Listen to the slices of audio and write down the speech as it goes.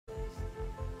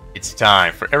It's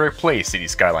time for Eric Plays City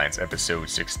Skylines episode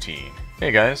 16.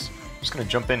 Hey guys, I'm just gonna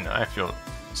jump in. I feel it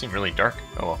seemed really dark.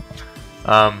 Oh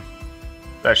well.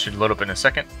 That should load up in a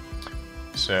second.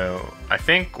 So I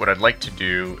think what I'd like to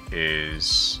do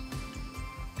is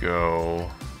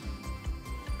go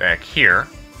back here.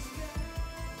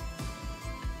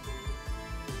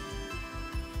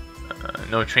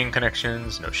 No train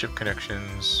connections, no ship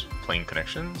connections, plane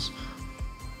connections.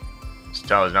 This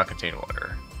tile does not contain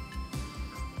water.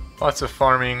 Lots of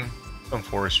farming, some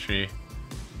forestry,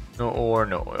 no ore,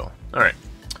 no oil. Alright.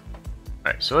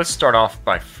 Alright, so let's start off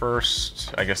by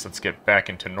first, I guess let's get back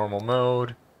into normal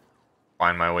mode.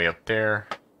 Find my way up there.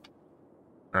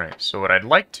 Alright, so what I'd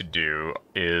like to do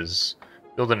is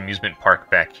build an amusement park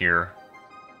back here.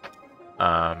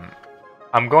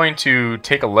 I'm going to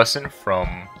take a lesson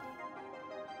from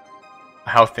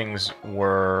how things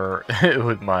were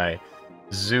with my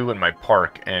zoo and my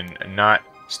park and not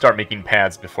start making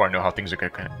paths before I know how things are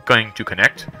going to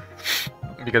connect,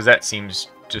 because that seems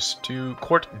just to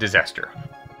court disaster.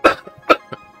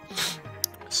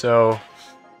 So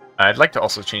I'd like to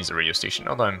also change the radio station,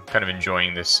 although I'm kind of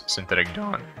enjoying this synthetic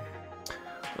dawn.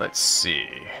 Let's see.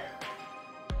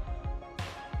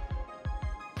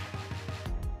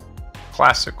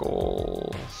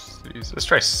 Classical cities. Let's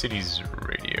try Cities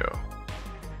Radio.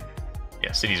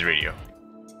 Yeah, Cities Radio.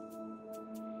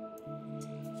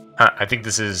 I think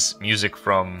this is music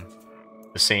from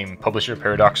the same publisher,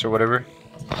 Paradox or whatever.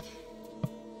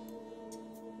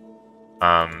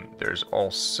 There's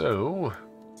also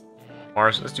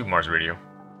Mars. Let's do Mars Radio.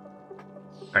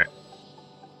 Alright.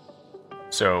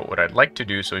 So what I'd like to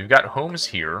do, so we've got homes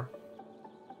here.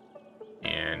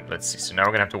 And let's see, so now we're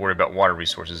going to have to worry about water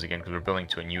resources again because we're building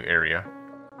to a new area.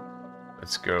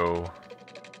 Let's go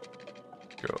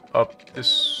up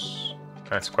this.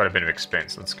 That's quite a bit of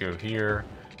expense. Let's go here,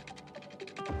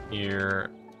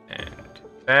 here, and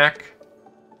back.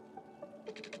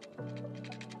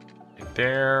 Right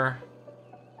there.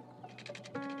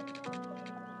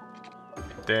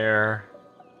 Right there.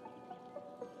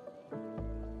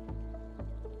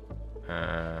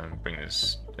 Bring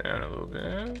this down a little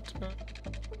bit.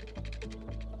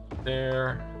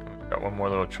 There. We've got one more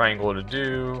little triangle to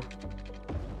do.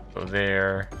 Go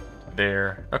there.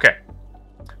 There. Okay.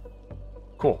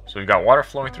 Cool. So we've got water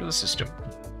flowing through the system.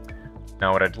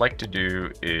 Now what I'd like to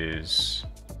do is,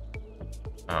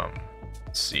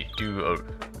 let's see,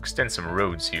 extend some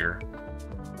roads here.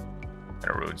 What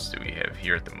kind of roads do we have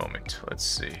here at the moment? Let's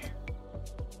see.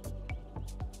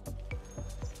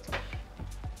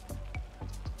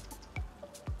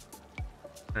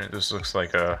 Alright, this looks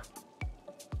like a,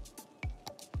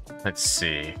 let's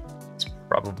see, it's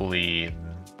probably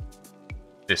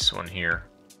this one here.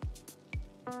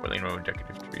 4-lane road,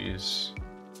 decorative trees.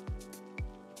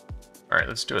 Alright,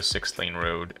 let's do a 6-lane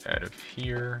road out of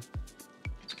here.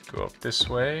 Let's go up this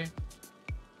way.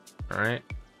 Alright.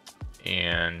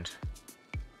 And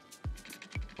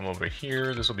come over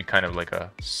here. This will be kind of like a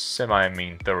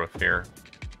semi-main thoroughfare.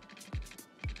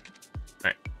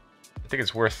 Alright. I think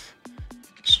it's worth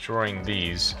destroying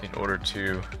these in order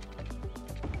to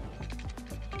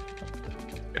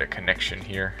get a connection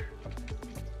here.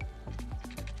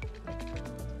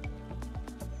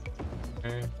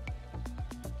 Okay.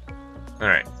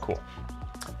 Alright, cool.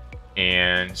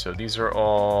 And so these are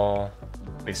all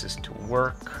places to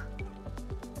work.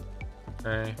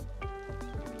 Okay.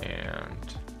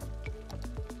 And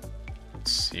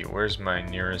let's see, where's my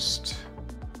nearest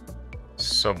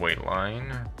subway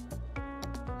line?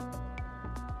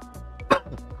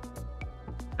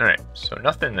 Alright, so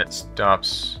nothing that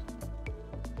stops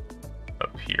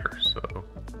up here. So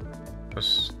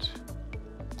just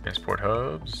transport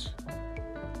hubs.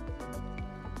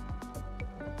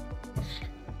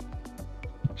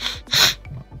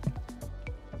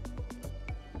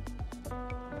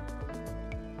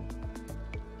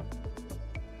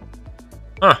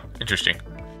 Huh, interesting.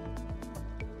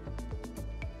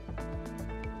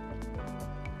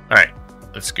 Alright,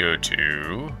 let's go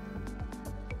to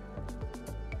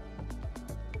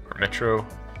our metro.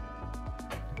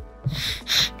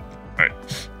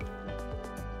 Alright.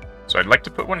 So I'd like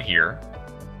to put one here,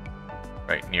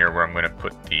 right near where I'm going to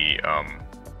put the, I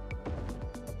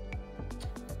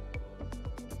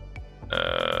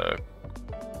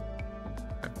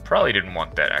probably didn't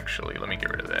want that actually. Let me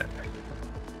get rid of that.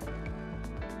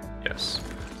 Yes.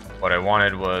 What I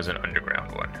wanted was an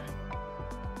underground one.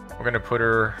 We're going to put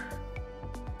her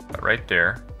right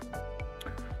there.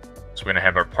 So we're going to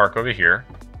have our park over here.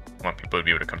 I want people to be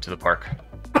able to come to the park.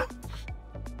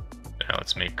 Now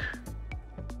let's make...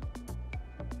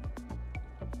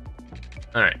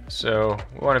 Alright, so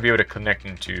we want to be able to connect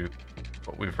into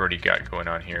what we've already got going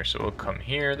on here. So we'll come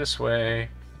here this way,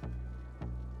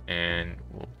 and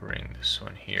we'll bring this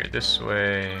one here this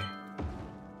way.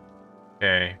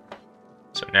 Okay,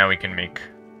 so now we can make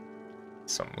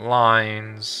some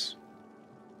lines.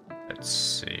 Let's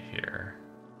see here.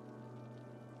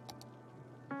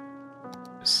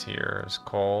 This here is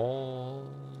called...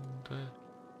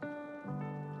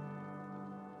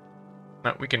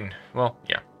 No, we can, well,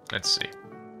 yeah, let's see.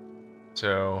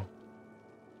 So,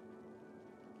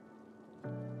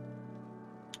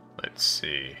 let's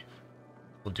see.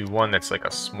 We'll do one that's like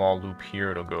a small loop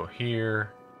here. It'll go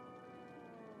here.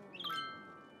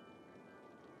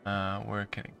 Where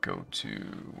can it go to?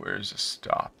 Where's the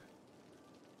stop?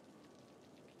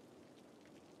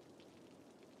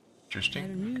 Interesting.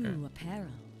 Pernu apparel,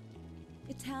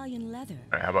 Italian leather.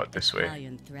 All right, how about this way?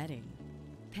 Italian threading.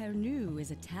 Pernu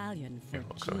is Italian for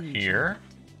We'll go jean here.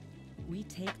 jacket. We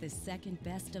take the second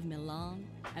best of Milan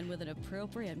and with an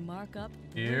appropriate markup,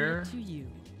 Here. bring it to you.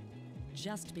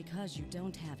 Just because you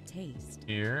don't have taste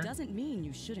Here. doesn't mean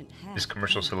you shouldn't have. This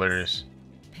commercial's taste. hilarious.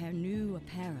 Pernu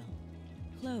apparel,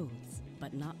 clothes,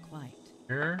 but not quite.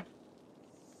 Here.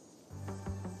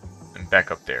 And back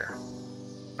up there.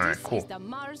 Alright, This cool. is the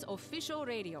Mars official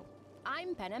radio.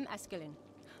 I'm Penem Eskelin.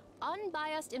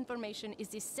 Unbiased information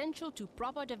is essential to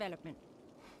proper development.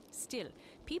 Still,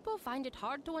 people find it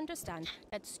hard to understand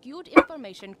that skewed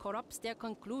information corrupts their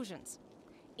conclusions.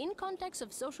 In context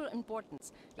of social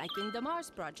importance, like in the Mars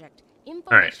project,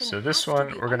 information so this has to one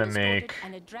be we're gonna undistorted make-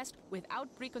 and addressed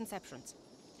without preconceptions.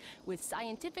 With Gonna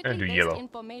scientifically do based yellow.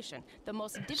 information, the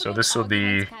most So difficult this'll be,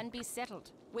 arguments can be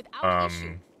settled without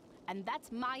issue. And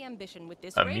that's my ambition with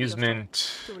this radio show,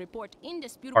 amusement to report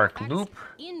indisputable park facts loop.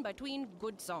 in between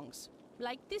good songs.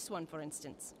 Like this one, for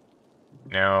instance.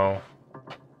 Now,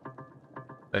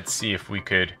 let's see if we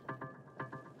could...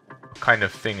 What kind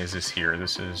of thing is this here?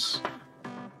 This is...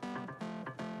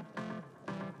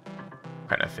 What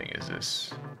kind of thing is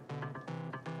this?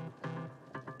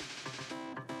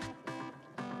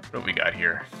 What do we got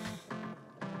here?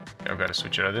 I've got to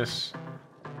switch out of this.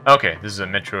 Okay, this is a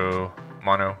Metro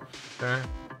Mono. Okay.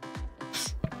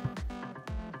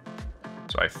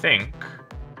 So I think...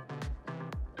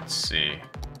 Let's see.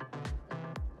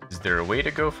 Is there a way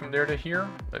to go from there to here?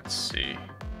 Let's see.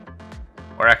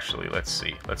 Or actually, let's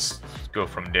see. Let's go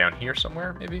from down here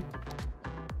somewhere, maybe?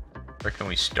 Where can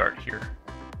we start here?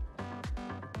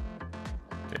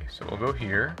 Okay, so we'll go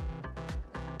here.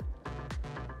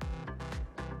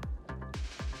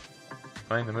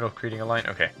 Find the middle, creating a line.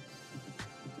 Okay.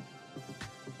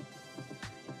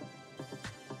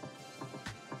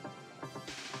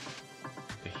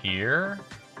 Here.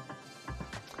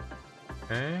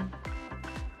 Okay.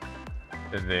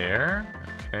 To there.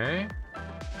 Okay.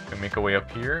 We'll make our way up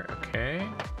here. Okay.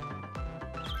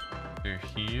 To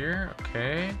here.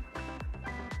 Okay.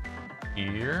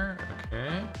 Here.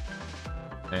 Okay.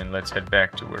 And let's head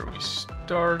back to where we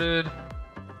started.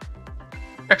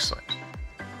 Excellent.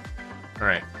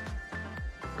 Alright.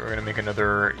 We're going to make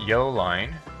another yellow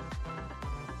line.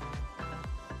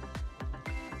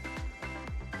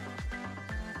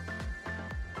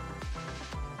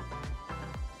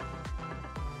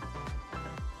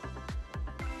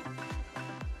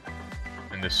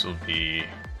 And this will be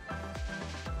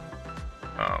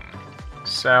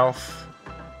south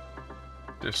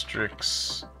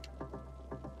districts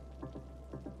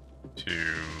to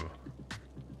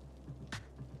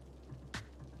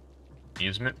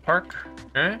amusement park.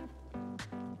 Okay.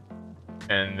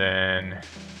 And then,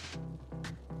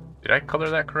 did I color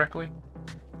that correctly?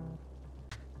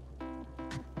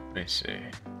 Let me see.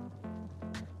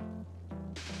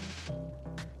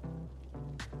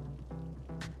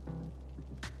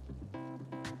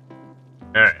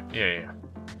 Alright, yeah.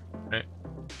 Right.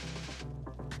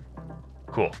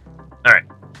 Cool. Alright,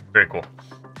 very cool.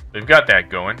 We've got that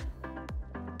going.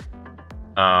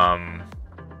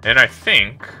 And I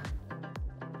think,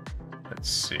 let's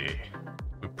see,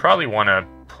 we probably want to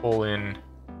pull in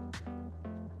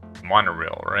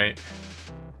monorail, right?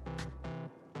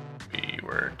 If we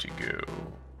were to go.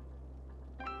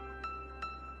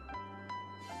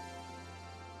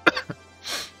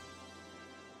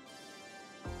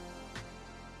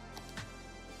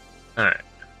 Alright.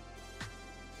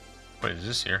 What is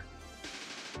this here?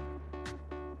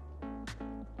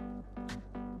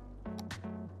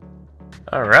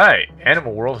 Alright,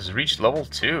 Animal World has reached level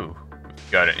 2.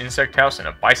 We've got an insect house and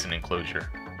a bison enclosure.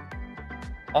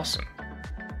 Awesome.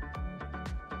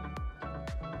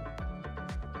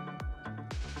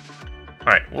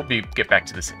 Alright, we'll get back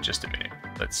to this in just a minute.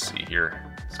 Let's see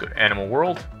here. Let's go to Animal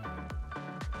World.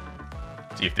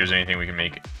 See if there's anything we can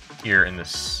make here in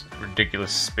this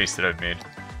ridiculous space that I've made.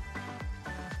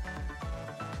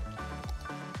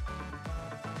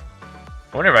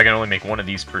 I wonder if I can only make one of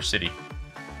these per city.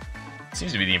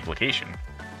 Seems to be the implication.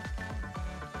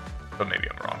 But maybe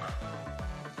I'm wrong.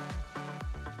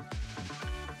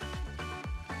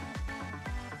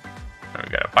 Alright,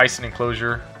 we got a bison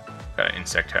enclosure. Got an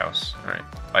insect house. Alright,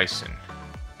 bison.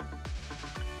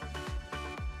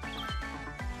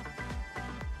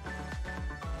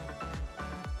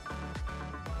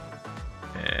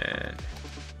 And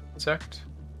insect.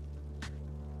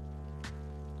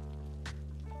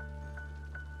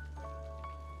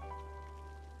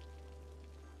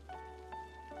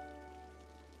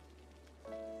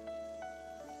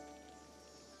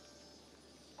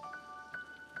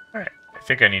 Alright, I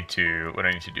think what I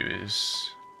need to do is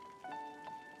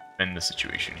mend the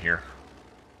situation here.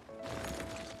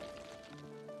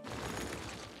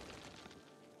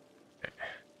 Okay.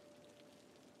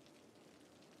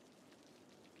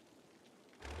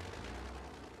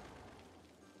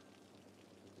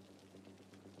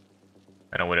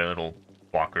 I know what a little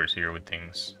walkers here with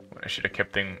things. I should have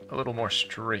kept things a little more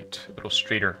straight, a little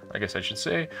straighter, I guess I should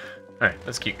say. Alright,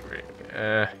 let's keep it right.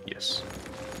 Yes.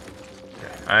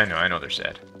 I know they're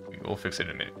sad. We'll fix it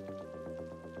in a minute.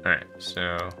 Alright,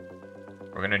 so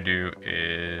what we're gonna do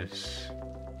is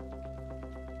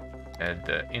add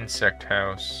the insect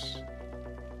house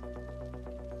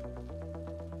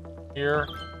here,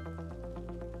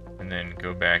 and then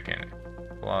go back and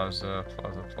plaza.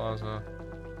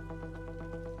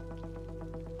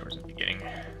 Where's the beginning?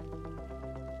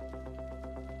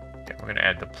 Okay, we're gonna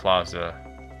add the plaza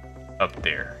up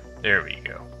there. There we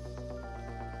go.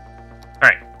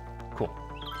 Alright, cool.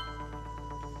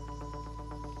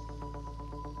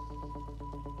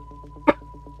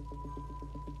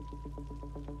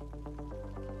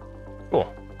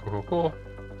 Cool.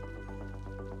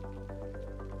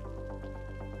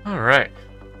 Alright.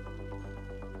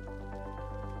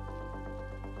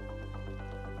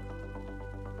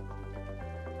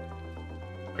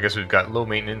 I guess we've got low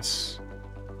maintenance.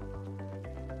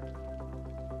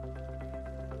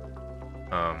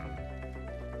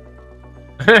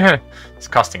 It's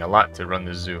costing a lot to run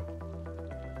this zoo.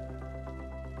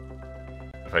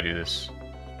 If I do this,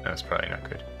 that's probably not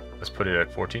good. Let's put it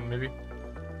at 14 maybe.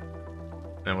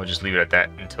 And we'll just leave it at that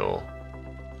until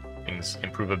things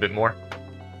improve a bit more.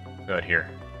 Go out here.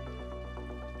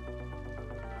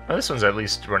 Oh, this one's at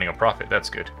least running a profit. That's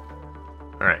good.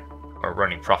 Alright. Or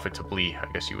running profitably, I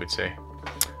guess you would say.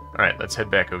 Alright, let's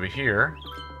head back over here.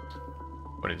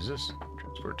 What is this?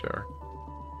 Transport tower.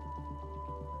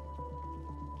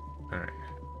 Alright.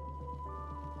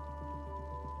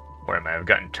 Where am I? I've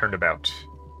gotten turned about.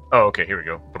 Oh, okay, here we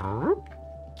go.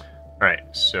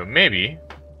 Alright, so maybe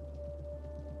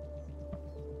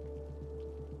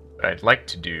what I'd like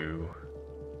to do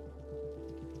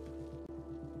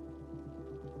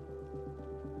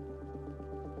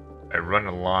I run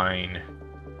a line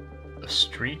the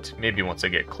street, maybe once I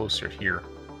get closer here.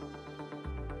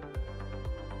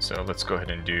 So let's go ahead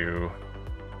and do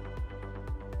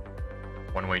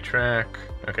one-way track.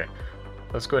 Okay,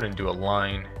 let's go ahead and do a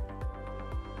line.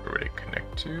 Where would it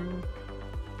connect to?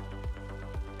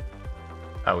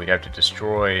 Oh, we'd have to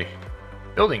destroy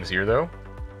buildings here, though.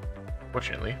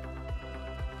 Fortunately.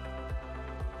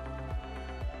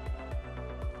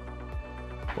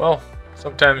 Well,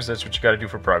 sometimes that's what you gotta do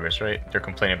for progress, right? They're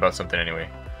complaining about something anyway.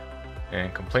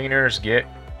 And complainers get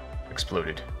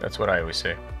exploded. That's what I always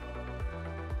say.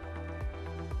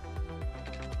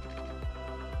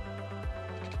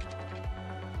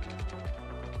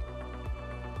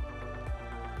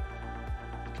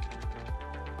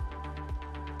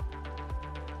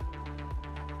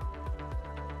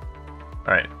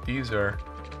 Alright, these are...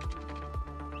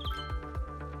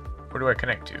 Where do I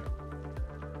connect to?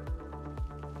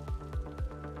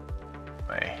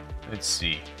 Let's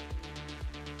see.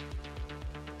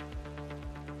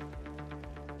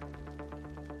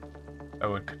 I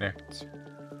would connect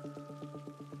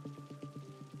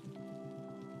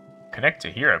to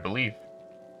here, I believe.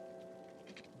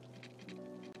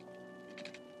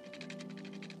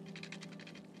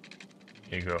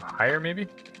 Here you go higher, maybe?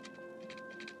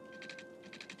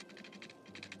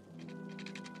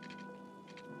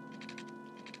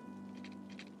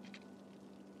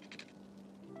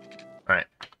 Alright.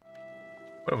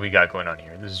 What have we got going on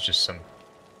here? This is just some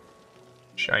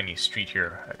shiny street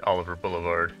here at Oliver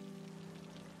Boulevard.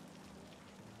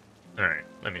 Alright,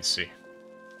 let me see.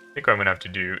 I think what I'm going to have to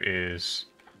do is...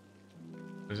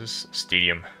 Is this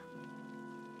stadium?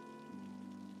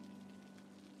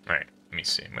 Alright, let me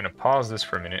see. I'm going to pause this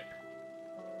for a minute.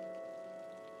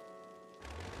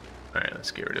 Alright,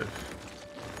 let's get rid of...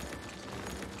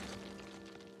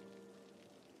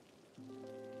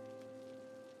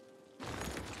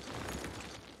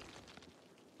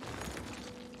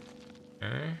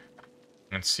 Okay.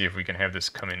 Let's see if we can have this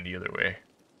come in the other way.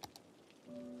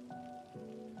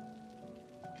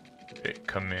 Okay,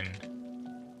 come in.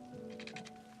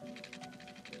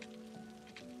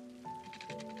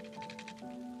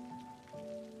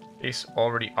 Base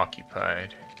already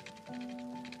occupied.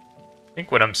 I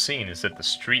think what I'm seeing is that the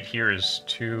street here is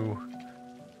too...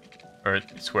 Or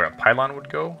it's where a pylon would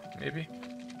go, maybe?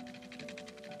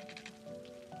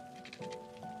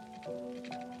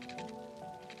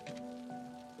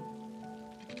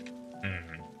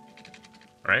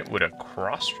 Right, would a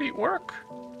cross street work?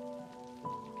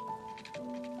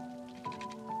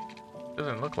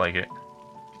 Doesn't look like it.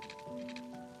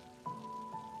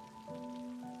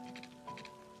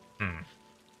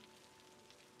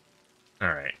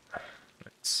 Alright,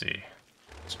 let's see.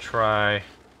 Let's try...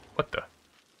 What the?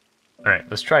 Alright,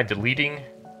 let's try deleting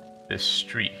this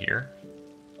street here.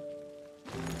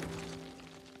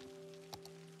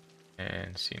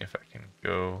 And seeing if I can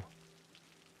go...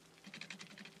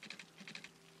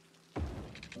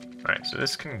 Alright, so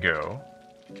this can go,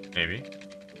 maybe,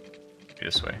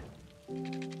 this way.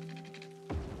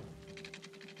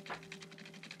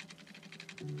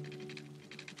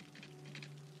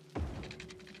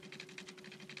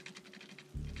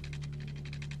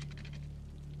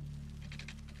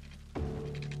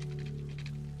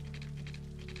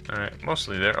 Alright,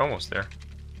 mostly there, almost there.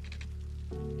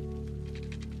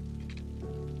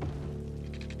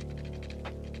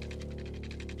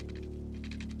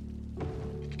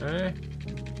 Okay.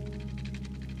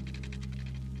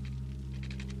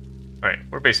 Alright,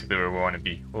 we're basically where we want to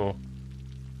be. We'll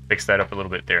fix that up a little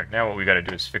bit there. Now what we got to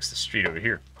do is fix the street over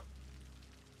here.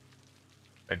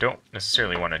 I don't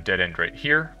necessarily want a dead end right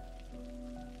here.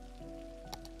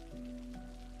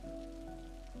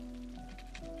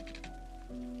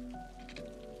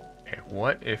 Okay,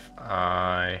 what if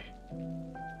I...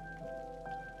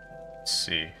 Let's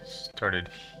see, started...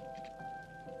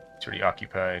 It's already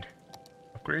occupied.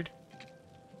 Upgrade?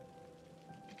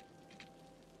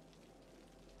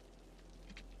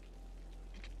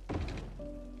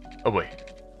 Oh boy.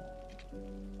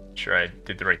 Sure, I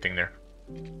did the right thing there.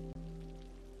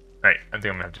 Alright, I think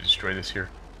I'm gonna have to destroy this here.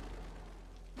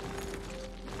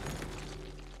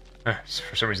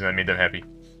 For some reason that made them happy.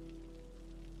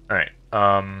 Alright,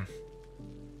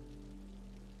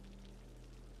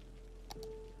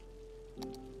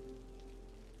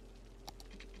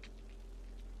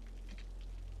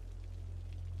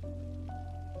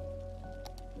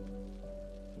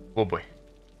 oh boy.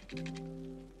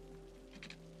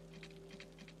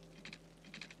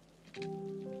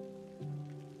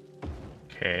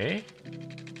 Okay.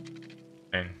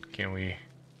 And can we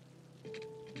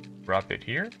drop it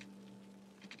here?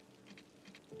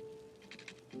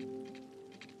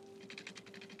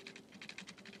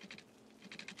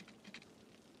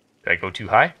 Did I go too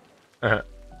high?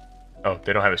 Oh,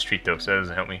 they don't have a street though, so that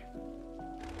doesn't help me.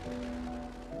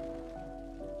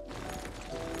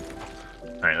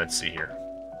 Alright, let's see here.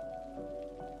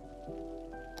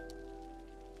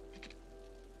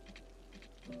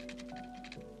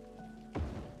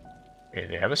 Okay,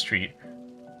 they have a street.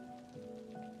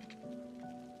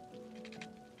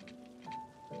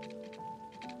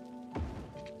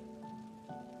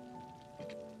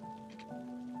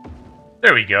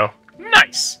 There we go.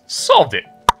 Nice! Solved it!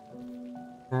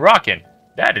 Rockin'.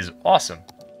 That is awesome.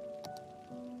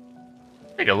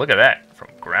 Take a look at that from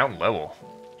ground level.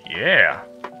 Yeah.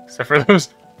 Except for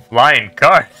those flying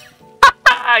cars.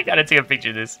 I gotta take a picture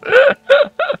of this.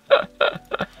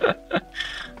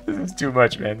 This is too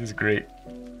much, man. This is great.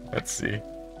 Let's see.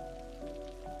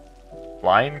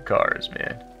 Flying cars,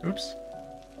 man. Oops.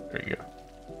 There you go.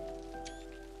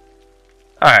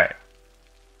 Alright.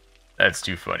 That's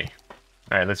too funny.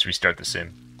 Alright, let's restart the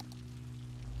sim.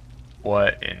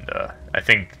 What in the... I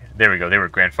think... There we go. They were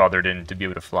grandfathered in to be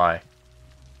able to fly.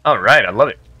 Alright, I love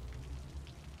it.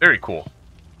 Very cool.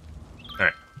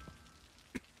 Alright.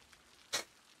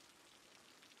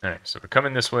 Alright, so we're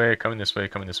coming this way, coming this way,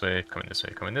 coming this way, coming this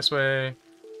way, coming this way.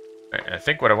 Alright, and I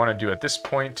think what I want to do at this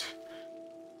point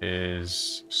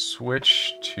is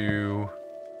switch to...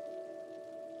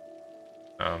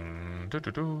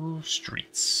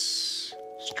 streets.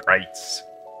 Strites.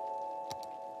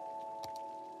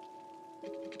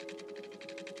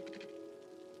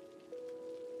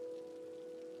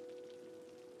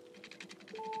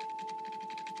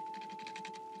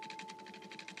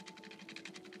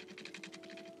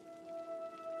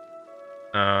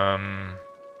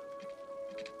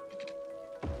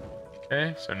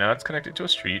 Okay, so now it's connected to a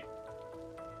street.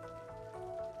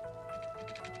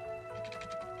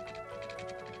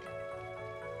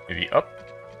 Maybe up.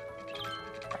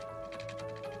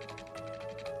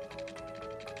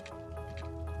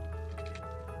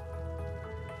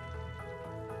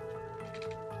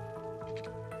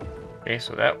 Okay,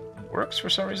 so that works for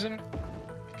some reason.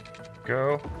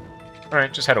 Go.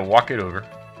 Alright, just had to walk it over.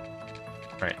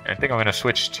 Alright, I think I'm going to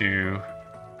switch to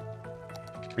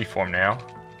freeform now.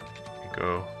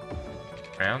 Go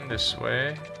around this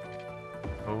way.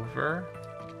 Over.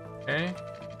 Okay.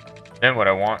 Then what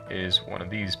I want is one of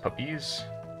these puppies.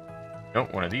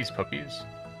 Nope, one of these puppies.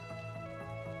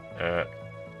 And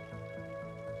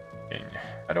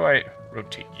how do I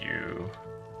rotate you?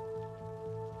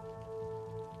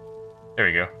 There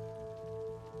we go.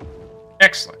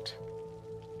 Excellent.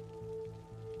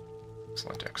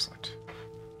 Excellent, excellent.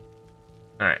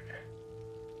 Alright.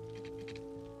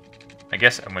 I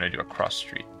guess I'm going to do a cross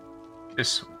street.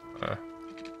 This,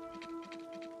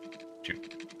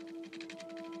 shoot.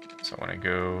 So I want to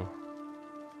go...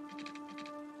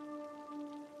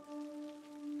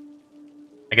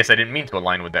 I guess I didn't mean to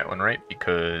align with that one, right?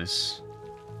 Because...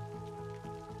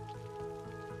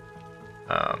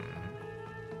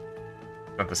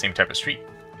 not the same type of street.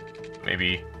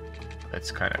 Maybe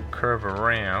let's kind of curve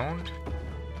around.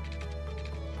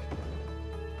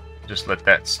 Just let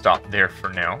that stop there for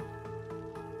now.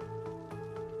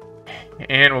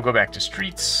 And we'll go back to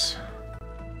streets.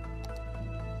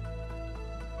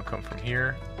 We'll come from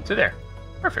here to there.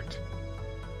 Perfect.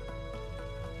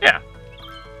 Yeah.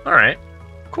 Alright.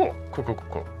 Cool. Cool, cool, cool,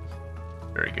 cool.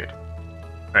 Very good.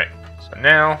 Alright. So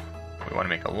now we want to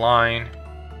make a line.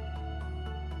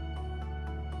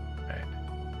 Right.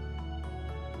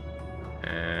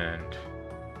 And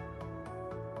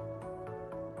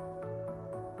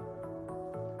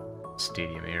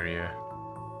stadium area.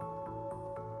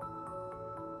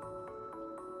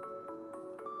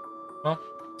 Well,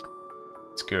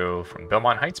 let's go from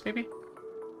Belmont Heights, maybe?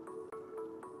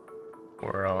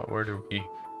 Or where do we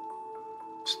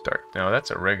start? No,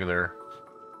 that's a regular,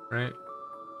 right?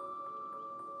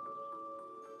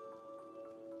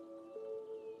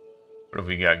 What have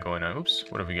we got going on? Oops,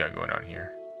 what have we got going on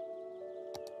here?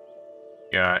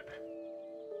 Got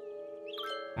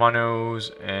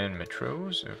monos and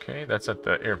metros. Okay, that's at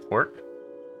the airport.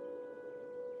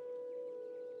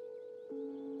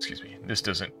 Excuse me, this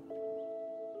doesn't...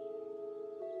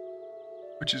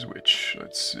 Which is which?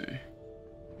 Let's see.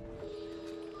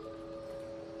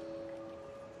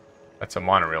 That's a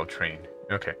monorail train.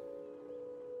 Okay.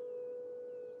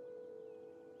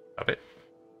 Up it.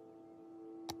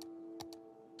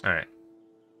 Alright.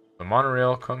 The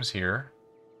monorail comes here.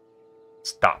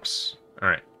 Stops.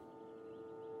 Alright.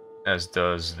 As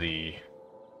does the...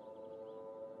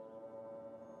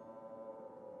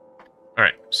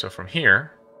 Alright, so from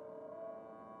here,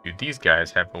 do these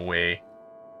guys have a way...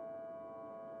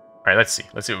 Alright, let's see.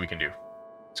 Let's see what we can do.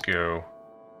 Let's go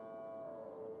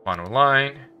mono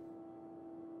line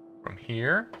from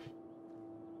here.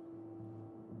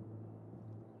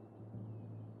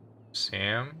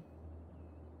 Sam.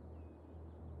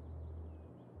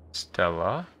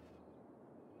 Stella.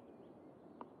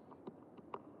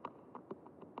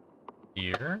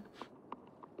 Here.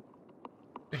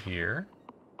 Here.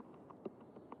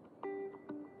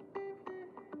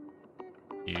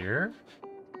 Here.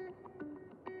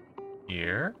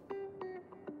 Here.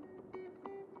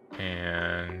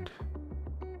 And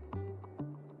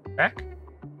back.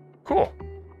 Cool.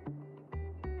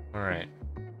 All right.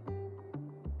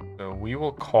 So we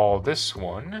will call this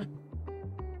one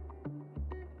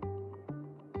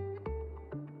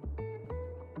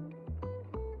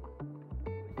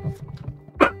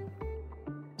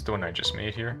it's the one I just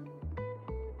made here.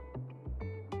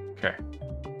 Okay.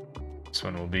 This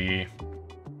one will be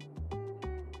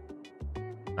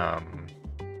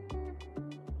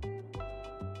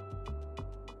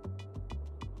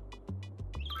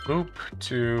loop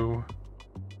to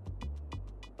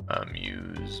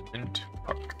amusement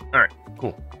park. Alright,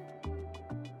 cool.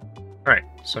 Alright,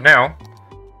 so now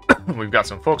we've got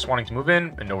some folks wanting to move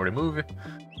in and nowhere to move.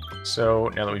 So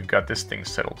now that we've got this thing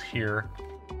settled here,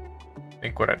 I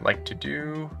think what I'd like to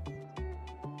do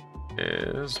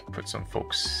is put some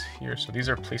folks here. So these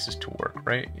are places to work,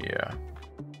 right? Yeah.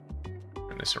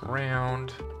 Turn this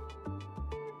around.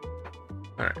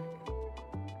 Alright.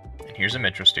 And here's a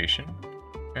metro station.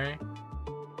 Okay.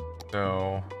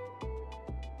 So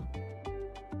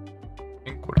I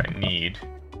think what I need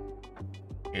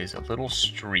is a little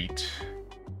street,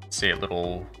 say a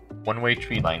little one-way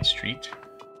tree line street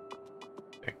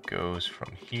that goes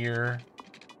from here.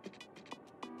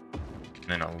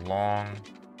 And then along.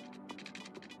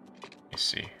 Let's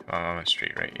see. I'm on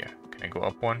straight, right? Yeah. Can I go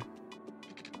up one?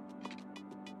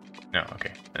 No,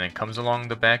 okay. And then comes along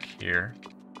the back here.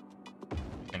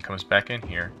 And comes back in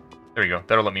here. There we go.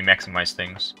 That'll let me maximize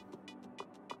things.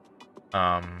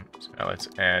 So now let's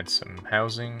add some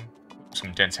housing.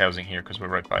 Some dense housing here because we're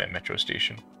right by a metro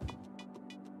station.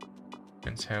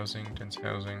 Dense housing, dense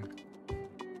housing.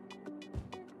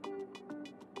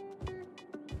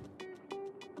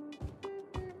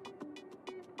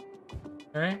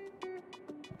 Okay.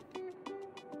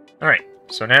 Alright,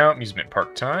 so now amusement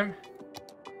park time.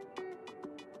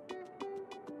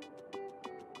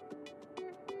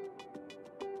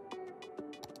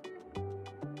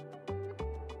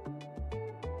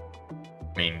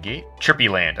 Main gate. Chirpy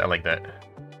Land, I like that.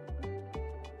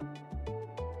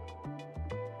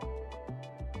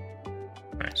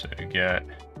 Alright, so we got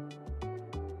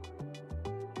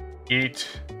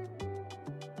gate.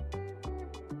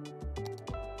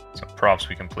 Some props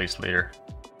we can place later.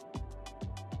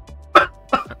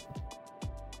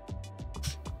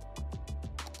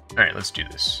 Alright, let's do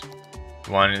this.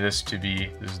 We wanted this to be,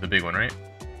 this is the big one, right?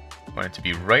 We want it to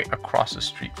be right across the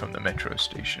street from the metro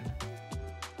station.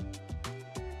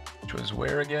 Which was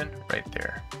where again? Right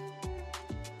there.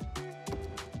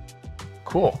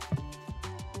 Cool.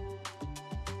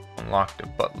 Unlocked a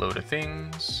buttload of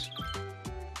things.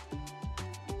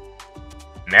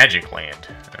 Magic Land.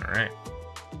 Alright.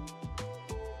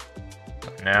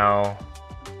 So now,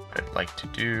 what I'd like to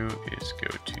do is go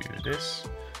to this.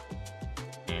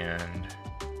 And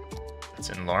let's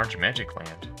enlarge Magic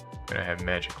Land. I'm gonna have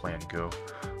Magic Land go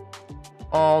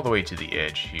all the way to the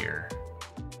edge here.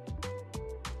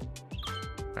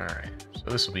 Alright, so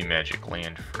this will be Magic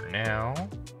Land for now.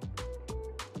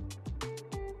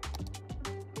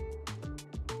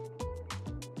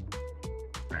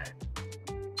 Alright,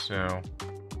 so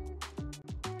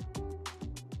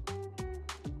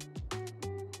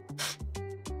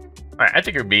alright, I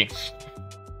think it would be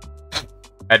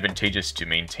advantageous to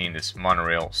maintain this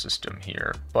monorail system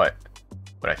here, but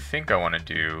what I think I want to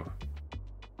do,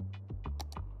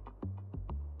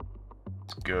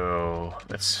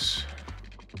 let's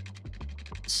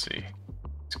see,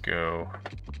 let's go,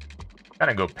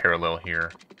 kind of go parallel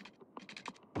here.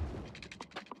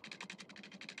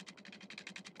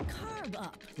 Carb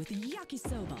up with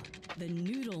yakisoba, the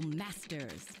noodle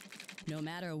masters. No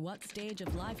matter what stage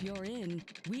of life you're in,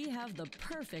 we have the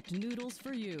perfect noodles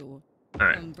for you.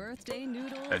 Alright, From birthday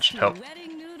noodles that should to help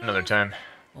wedding noodles, another time.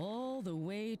 all the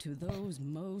way to those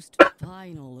most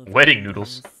final of Wedding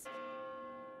noodles.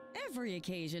 Every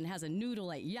occasion has a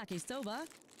noodle at yakisoba,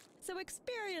 so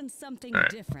experience something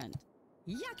Alright. different.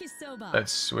 Yakisoba.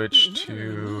 Let's switch It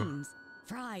literally to... means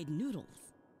fried noodles.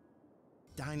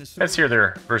 Let's hear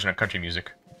their version of country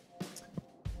music.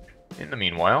 In the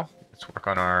meanwhile, let's work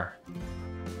on our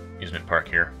amusement park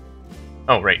here.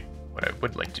 Oh, right. What I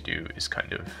would like to do is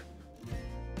kind of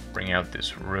bring out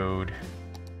this road.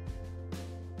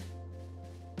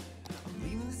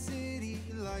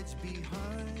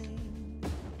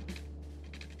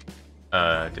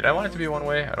 Did I want it to be one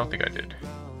way? I don't think I did.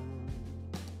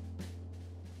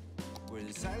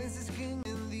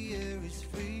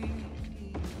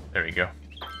 There we go.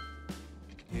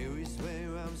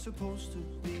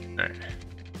 Alright.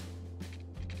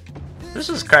 This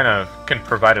is kind of, can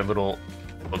provide a little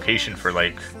location for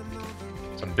like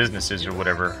some businesses or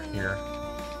whatever here.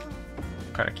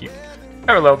 Kind of keep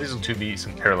parallel. These will be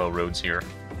some parallel roads here.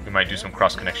 We might do some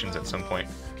cross connections at some point.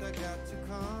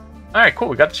 Alright, cool.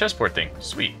 We got the chessboard thing.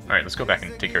 Sweet. Alright, let's go back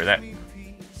and take care of that.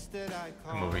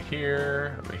 Come over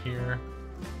here, over here.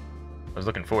 I was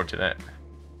looking forward to that.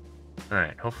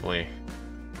 Alright, hopefully.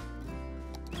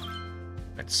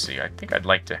 Let's see. I think I'd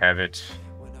like to have it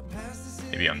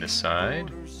maybe on this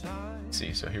side. Let's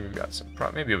see. So here we've got some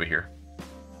maybe over here.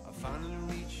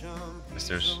 This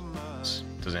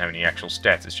doesn't have any actual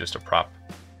stats. It's just a prop.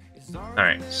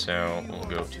 Alright, so we'll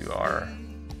go to our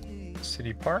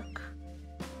city park.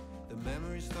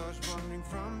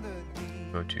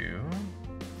 Go to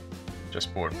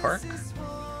chessboard park.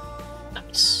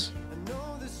 Nice.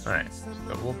 Alright, so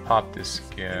we'll pop this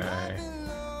guy.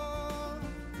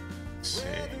 Let's see.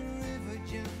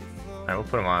 Alright, we'll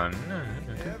put him on.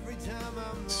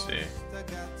 Let's see.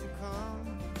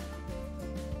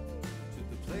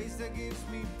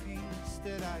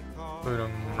 Put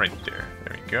him right there.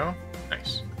 There we go.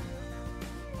 Nice.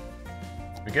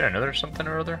 We get another something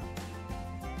or other?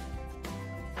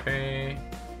 Okay.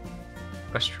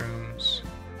 Restrooms.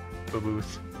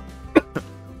 Booth.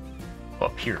 Oh,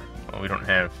 up here. Well, we don't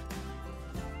have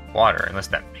water, unless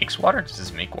that makes water. Does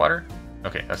this make water?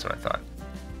 Okay, that's what I thought.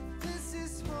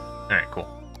 Alright, cool.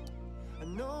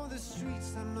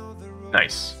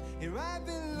 Nice.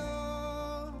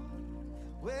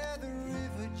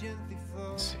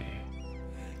 Let's see.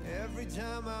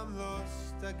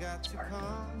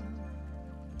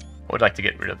 I would like to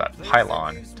get rid of that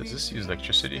pylon. Does this use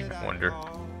electricity? I wonder.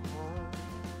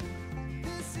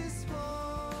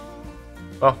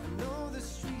 Well,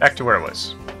 back to where I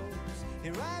was.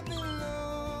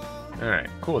 Alright,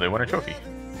 cool, they won a trophy.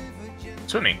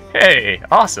 Swimming. Hey,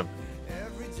 awesome!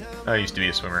 I used to be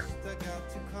a swimmer.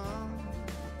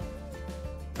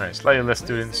 Alright, slightly less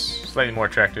students, slightly more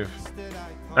attractive.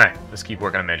 Alright, let's keep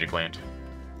working on Magic Land.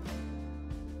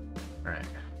 Alright.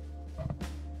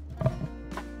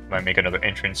 Might make another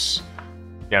entrance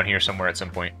down here somewhere at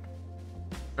some point.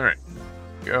 Alright,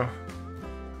 go.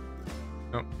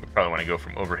 Oh, we probably want to go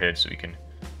from overhead so we can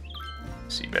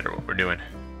see better what we're doing.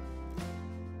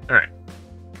 Alright.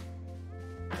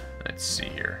 Let's see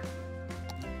here.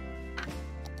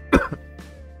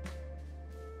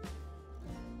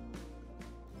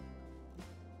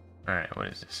 Alright, what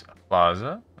is this? A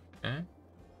plaza. Okay.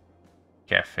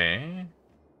 Cafe.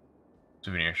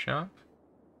 Souvenir shop.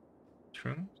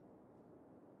 Rooms.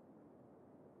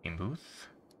 Game booth.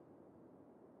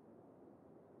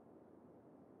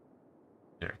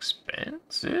 They're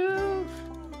expensive.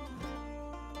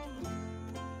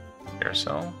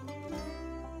 Carousel.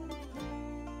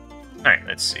 Alright,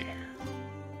 let's see.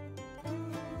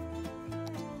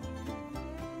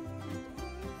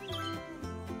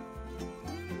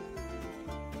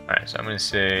 Alright, so I'm going to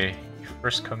say you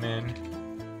first come in,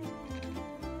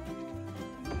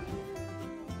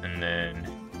 and then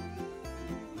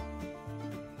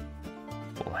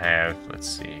we'll have, let's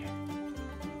see,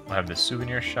 we'll have the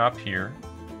souvenir shop here.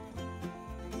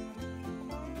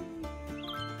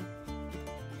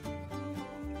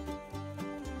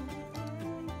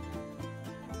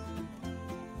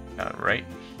 Right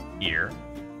here.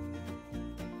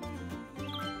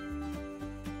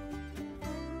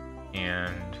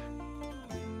 And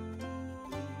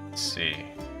let's see.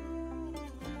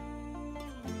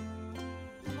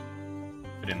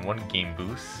 Put in one game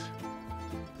booth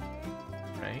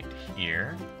right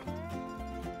here.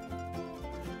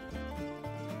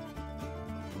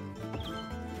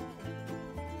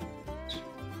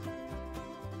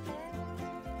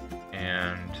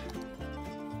 And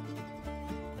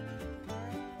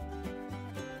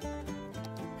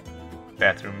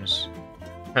bathrooms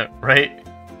right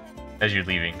as you're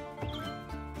leaving,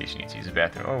 in case you need to use the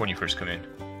bathroom, or when you first come in.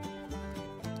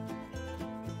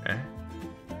 Okay.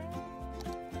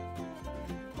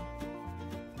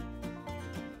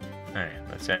 Alright,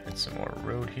 let's add some more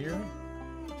road here.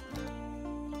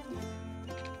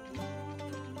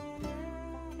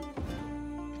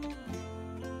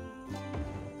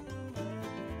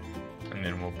 And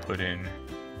then we'll put in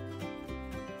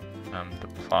the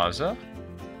plaza.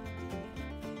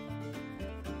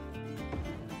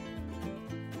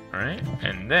 Alright,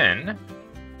 and then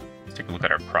let's take a look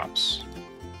at our props.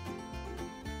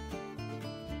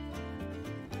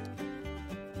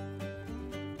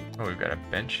 Oh, we've got a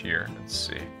bench here. Let's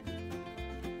see.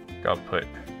 I'll put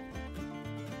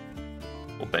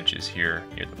couple benches here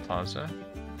near the plaza.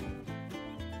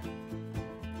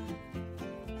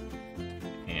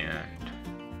 And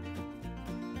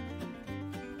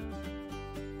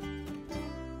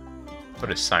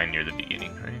put a sign near the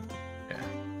beginning, right?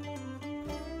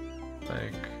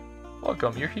 Like,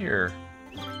 welcome, you're here.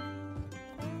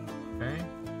 Okay.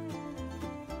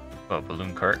 Oh,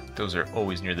 balloon cart. Those are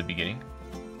always near the beginning.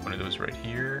 One of those right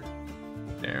here.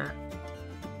 There.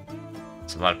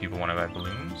 So a lot of people want to buy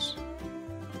balloons.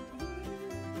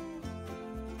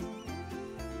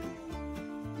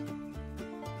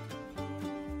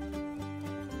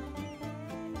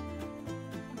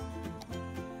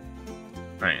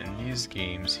 Alright, in these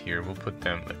games here, we'll put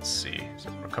them, let's see. So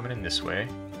we're coming in this way.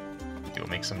 We'll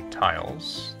make some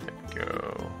tiles that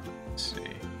go, let's see.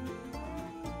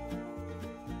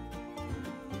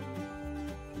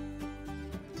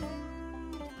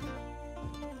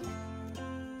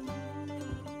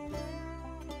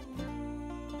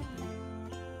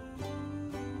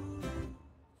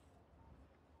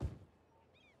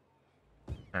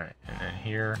 Alright, and then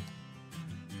here,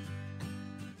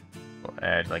 we'll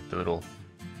add like the little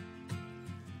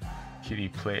kiddie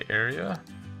play area.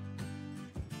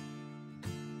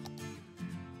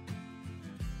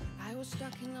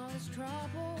 Stuck in all this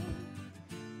trouble.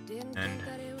 Didn't think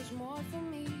that it was more for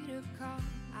me to come.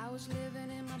 I was living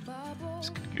in my bubble.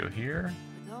 Just gonna go here.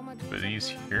 Put these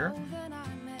here.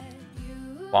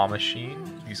 Claw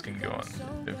machine. These can go on.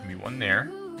 There can be one there.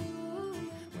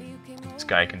 This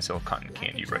guy can sell cotton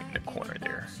candy right in the corner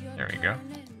there. There we go.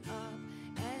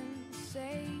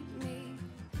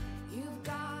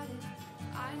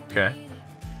 Okay.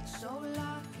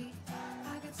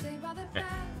 Yeah.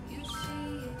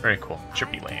 Very cool.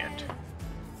 Trippy land.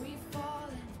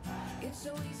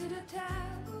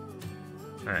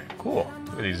 Alright, cool.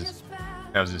 Look at these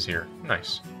houses here.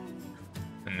 Nice.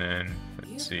 And then,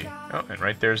 let's see. Oh, and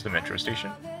right there's the metro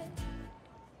station.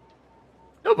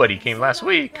 Nobody came last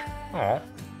week! Oh,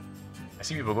 I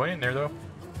see people going in there, though.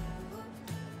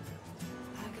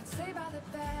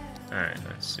 Alright,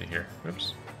 let's see here.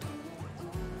 Oops.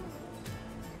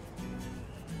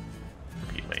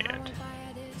 Trippy land.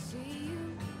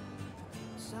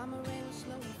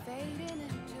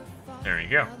 There you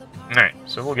go. Alright,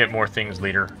 so we'll get more things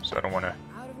later, so I don't want to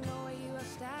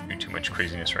do too much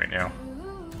craziness right now.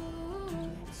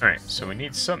 Alright, so we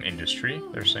need some industry,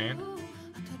 they're saying.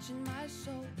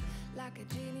 I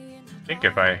think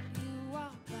if I...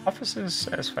 Offices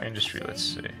satisfy industry, let's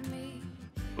see.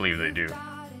 I believe they do.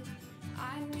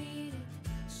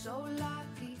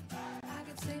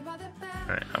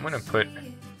 Alright, I'm gonna put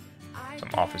some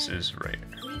offices right...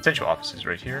 Potential offices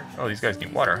right here. Oh, these guys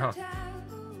need water, huh?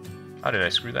 How did I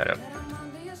screw that up?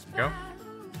 Go.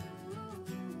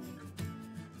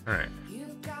 Alright.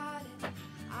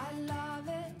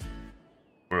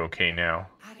 We're okay now.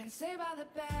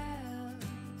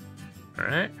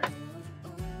 Alright.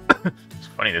 It's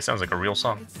funny, this sounds like a real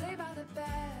song.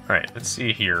 Alright, let's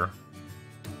see here.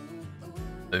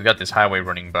 They've got this highway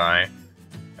running by.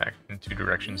 Back in two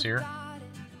directions here.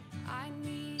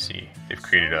 Let's see, they've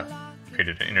created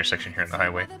an intersection here in the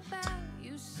highway.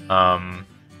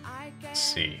 Let's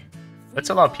see. Let's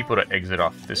allow people to exit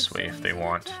off this way if they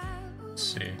want. Let's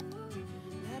see.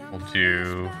 We'll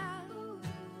do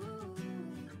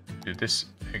this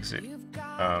exit.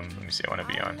 Let me see, I want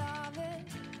to be on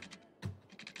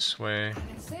this way.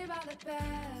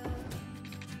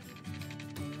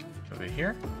 Over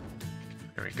here.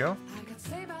 There we go.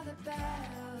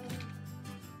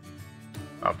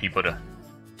 Allow people to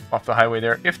off the highway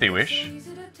there if they wish.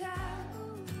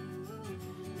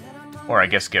 Or I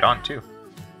guess get on too.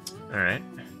 Alright.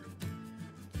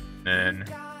 Then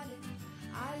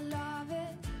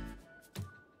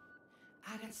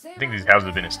I think these houses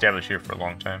have been established here for a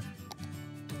long time.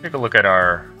 Take a look at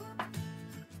our...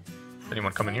 Is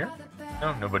anyone coming here?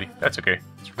 No, nobody. That's okay.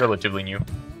 It's relatively new.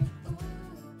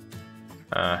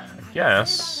 I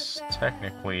guess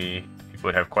technically people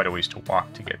would have quite a ways to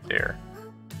walk to get there.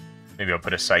 Maybe I'll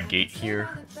put a side gate here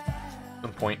at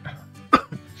some point.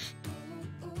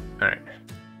 Alright.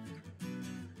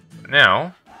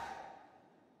 Now,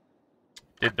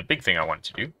 did the big thing I wanted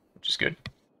to do, which is good.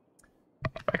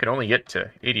 If I could only get to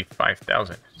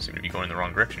 85,000. Seem to be going in the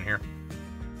wrong direction here.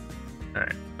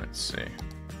 Alright, let's see.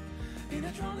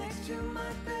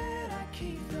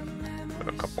 Put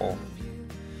a couple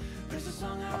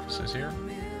offices here.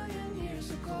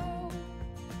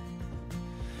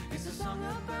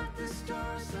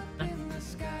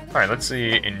 Alright, let's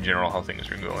see in general how things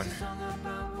are going.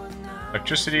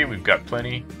 Electricity, we've got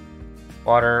plenty.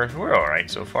 Water, we're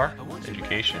alright so far.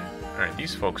 Education. Alright,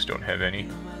 these folks don't have any.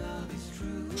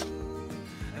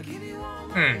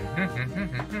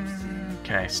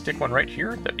 Can I stick one right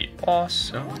here? That'd be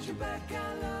awesome.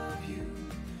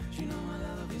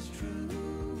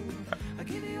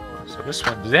 So this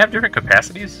one, do they have different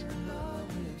capacities?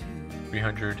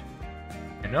 300.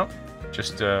 And nope,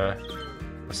 just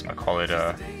what's I call it?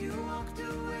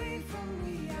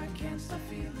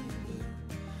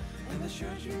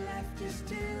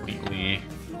 Completely.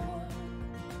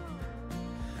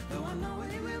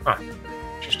 Huh.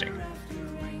 Interesting.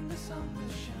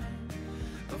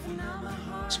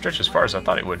 Stretch as far as I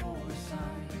thought it would.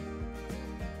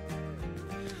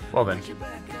 Well then,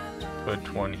 let's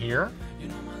put one here.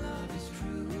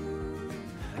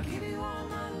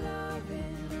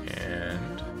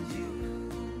 And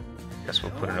I guess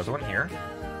we'll put another one here.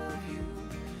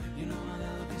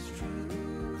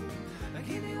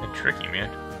 It's tricky, man.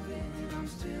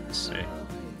 Let's see.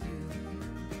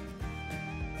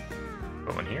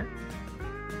 Put one here.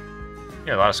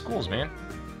 Yeah, a lot of schools, man.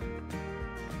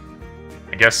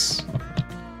 I guess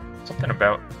something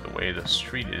about the way the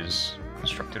street is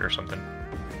constructed or something.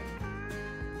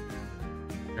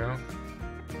 Go.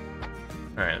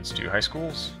 Alright, let's do high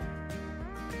schools.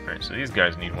 Alright, so these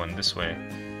guys need one this way.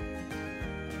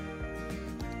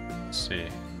 Let's see.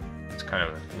 It's kind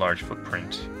of a large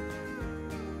footprint.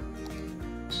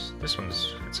 This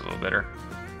one's it's a little better.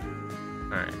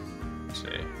 Alright, let's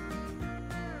see.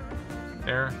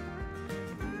 There.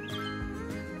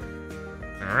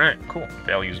 Alright, cool.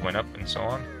 Values went up and so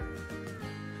on.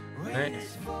 Alright,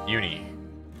 uni.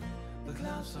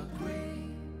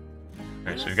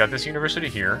 Alright, so we've got this university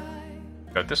here.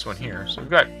 Got this one here. So we've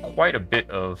got quite a bit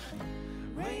of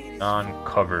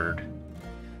non-covered.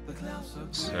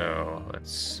 So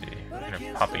let's see. I'm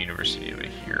gonna pop a university over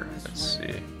here. Let's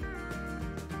see.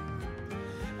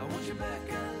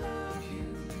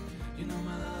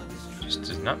 Just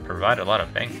does not provide a lot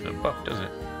of bang for the buck, does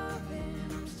it?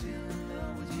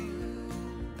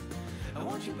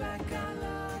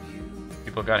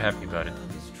 People got happy about it.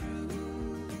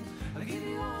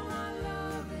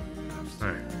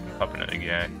 Alright, pop another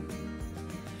guy.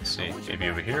 Let's see, maybe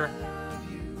over here.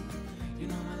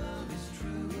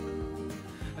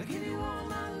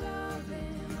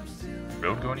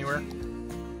 Road go anywhere?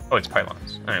 Oh, it's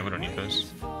pylons. Alright, we don't need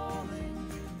those.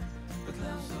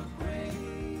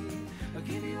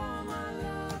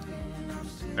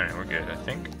 Alright, we're good, I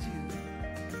think.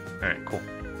 Alright, cool.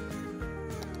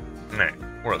 Alright,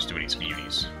 where else do we need some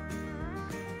unis?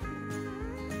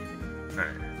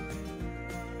 Alright.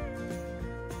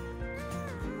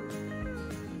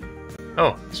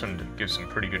 Oh, this one gives some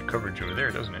pretty good coverage over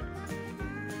there, doesn't it?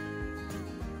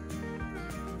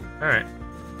 Alright.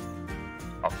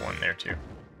 Pop one there, too.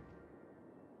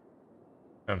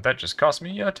 Oh, that just cost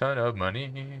me a ton of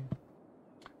money.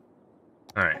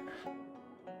 Alright.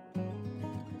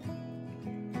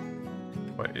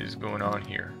 What is going on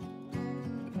here?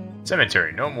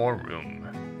 Cemetery, no more room.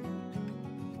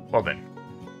 Well then.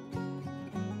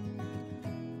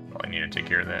 Well, I need to take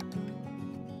care of that.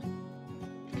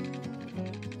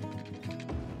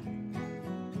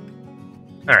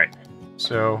 Alright,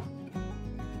 so...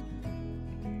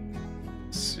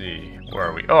 let's see, where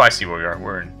are we? Oh, I see where we are.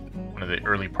 We're in one of the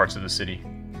early parts of the city.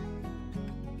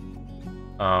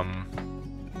 Alright,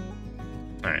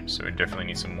 so we definitely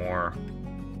need some more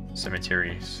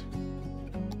cemeteries.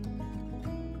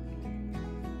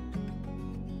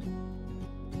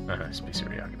 Space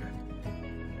area occupied.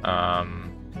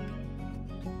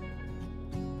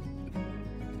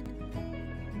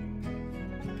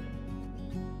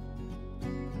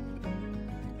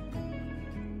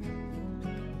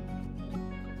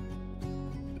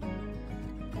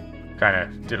 Kind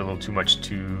of did a little too much.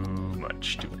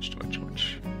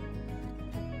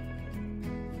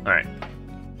 All right.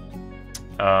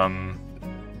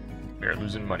 We're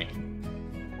losing money.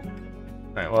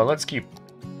 All right. Well, let's keep.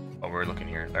 Oh, we're looking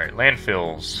here. All right.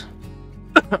 Landfills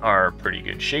are pretty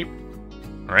good shape.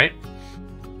 All right.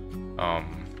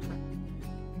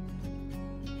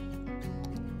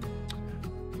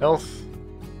 Health.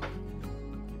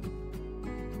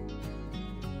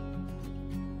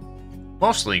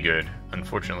 Mostly good,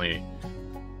 unfortunately.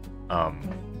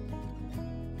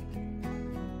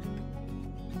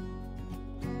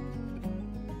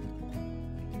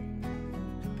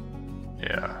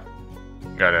 Yeah,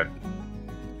 gotta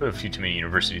put a few too many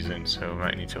universities in, so I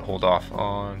might need to hold off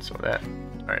on some of that.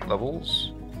 All right,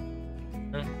 levels.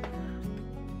 Okay.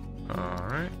 All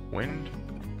right, wind.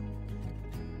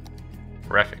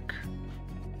 Traffic.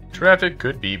 Traffic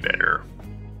could be better.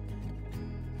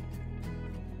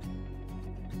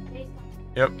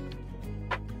 Yep.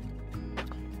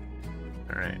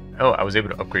 Alright. Oh, I was able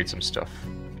to upgrade some stuff.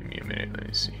 Give me a minute. Let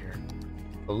me see here.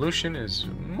 Pollution is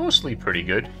mostly pretty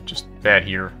good. Just bad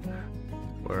here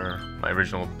where my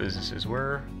original businesses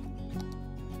were.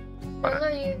 Those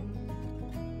are you.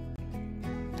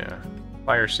 Yeah.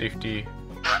 Fire safety.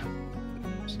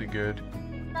 Mostly good.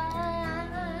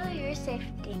 Your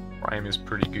safety. Crime is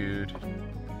pretty good.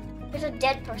 There's a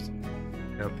dead person.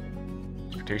 Yep.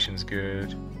 Transportation's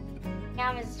good.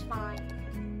 Cam is fine.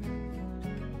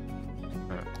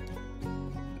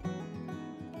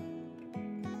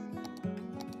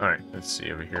 Alright, let's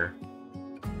see over here.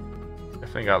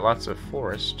 Definitely got lots of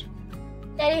forest.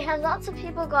 Daddy, have lots of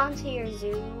people gone to your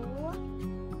zoo?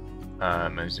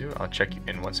 My zoo? I'll check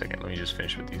in 1 second. Let me just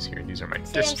finish with these here. These are my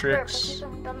Stadium Square, but districts.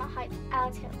 people have done the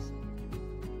Alex Hills.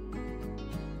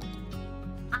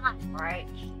 Ah, right.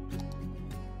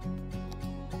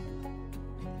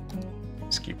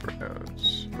 Keep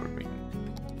roads.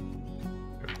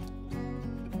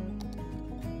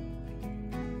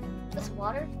 This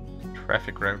water?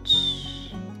 Traffic routes.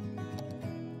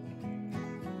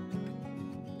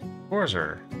 Cores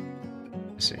are.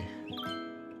 Let's see.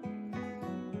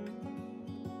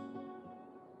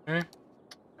 Okay.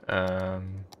 Not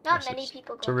many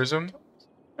people go tourism. to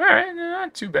Alright,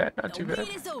 not too bad. Not too The bad.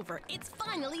 wait is over. It's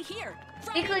finally here. We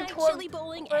Friday could night tour chili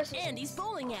bowling at versus- Andy's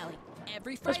Bowling Alley.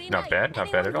 Every That's Friday not night, bad,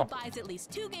 not bad at anyone all. who buys at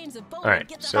least 2 games of bowling Alright,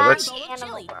 gets so a let's- bowl of Animal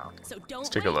chili. World. So don't Let's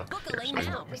take a wait, look book a here. lane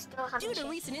So- now. We still haven't Due to changed.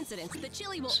 recent incidents, the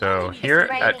chili will So only be here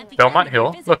distributed at the Belmont end of your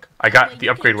Hill, visit. look, I That got way the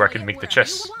you upgrade can where I enjoy can it make the wherever you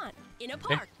chests. want, in a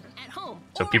park, at home,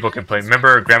 So or people at can a play. concert.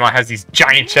 Remember, Grandma has these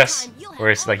giant chests Meantime, you'll where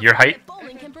have it's all like the your fun height. that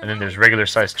bowling can And then there's regular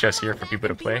sized chests here for people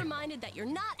to play. That you're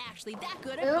not actually that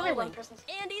good There's at only bowling. one person.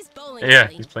 Andy's bowling Yeah,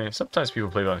 alley. he's playing. Sometimes people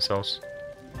play by themselves.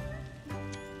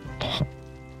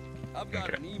 I've got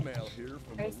Okay. an email here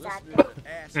from a Very sad. listener that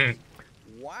asks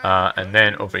why And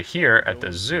then over here at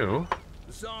the zoo,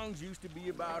 the songs used to be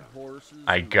about horses.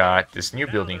 I and got rabbits, this but new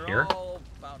now building they're here. all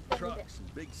about trucks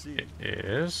and big cities. it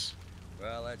is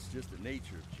Well, that's just the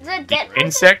nature of Is it a dead the person?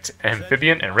 insect,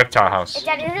 amphibian, and reptile house. Is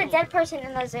a dead person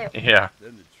in the zoo? Yeah,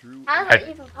 Then the true How is I- that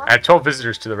even I possible? had 12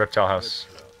 visitors to the reptile house.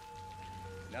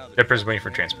 Now the Dead person's waiting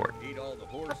for transport. ate all the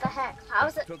What horses, the heck? How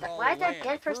is it? took all Why is the there a land,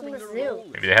 dead person in the turning their zoo?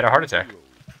 rollers Maybe they had a heart into attack. heroes.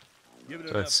 Give it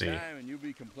So let's see. enough time and you'll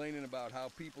be complaining about how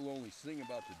people only sing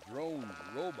about the drones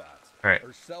and robots. Right.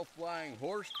 Or self-flying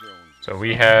horse drones. So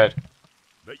we had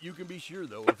But you can be sure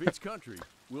though, if it's country,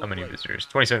 we'll how many play. visitors?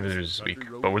 27 visitors this week,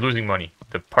 Country road. but we're losing money.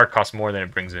 The park costs more than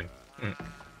it brings in.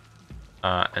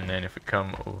 And then if we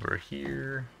come over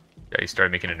here, yeah, he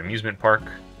started making an amusement park.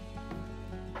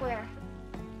 Where?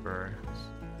 For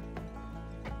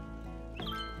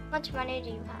How much money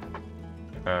do you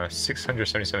have?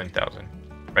 677,000.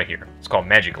 Right here. It's called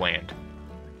Magic Land.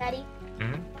 Daddy?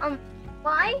 Mm-hmm.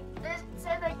 Why does it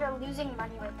say that you're losing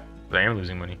money with it? But I am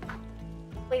losing money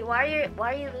Wait, why are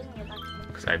you losing your money?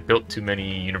 because I built too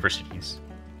many universities.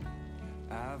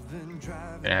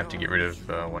 And I have to get rid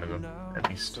of one of them at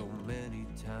least.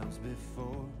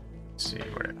 Let's see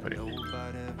where did I put it.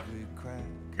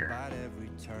 Here.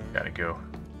 Gotta go.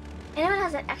 Anyone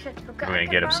has an extra token? We're gonna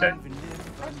get upset.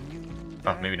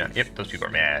 Oh, maybe not. Yep, those people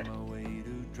are mad.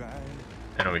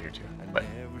 And over here too. But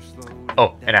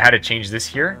oh, and I had to change this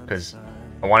here because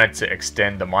I wanted to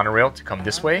extend the monorail to come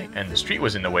this way, and the street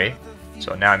was in the way.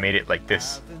 So now I made it like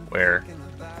this, where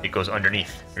it goes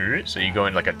underneath. So you go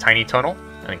in like a tiny tunnel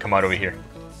and then come out over here.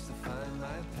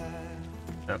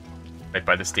 Yep. Right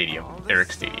by the stadium,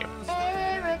 Eric Stadium.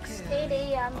 Eric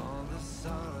Stadium.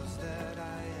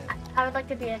 I would like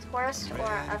to be a tourist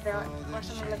or a village or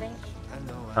someone living.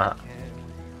 Uh-huh.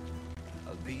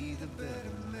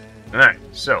 Alright,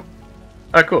 so.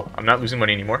 Alright, cool. I'm not losing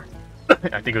money anymore. I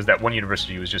think it was that one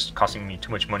university was just costing me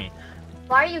too much money.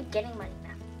 Why are you getting money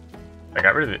now? I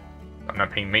got rid of it. I'm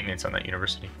not paying maintenance on that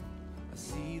university.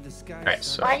 Alright,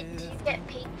 so. Why do you get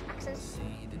paid taxes?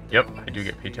 Yep, I do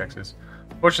get paid taxes.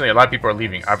 Fortunately, a lot of people are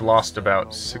leaving. I've lost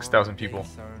about 6,000 people.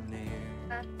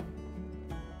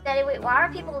 Daddy, wait, why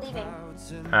are people leaving?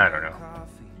 I don't know.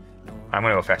 I'm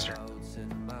gonna go faster.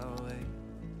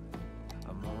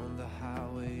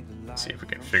 Let's see if we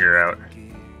can figure out.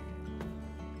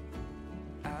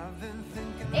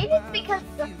 Maybe it's because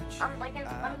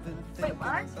wait,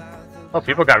 what? Oh,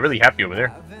 people got really happy over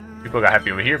there. People got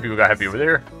happy over here. People got happy over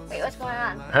there. Wait, what's going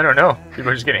on? I don't know.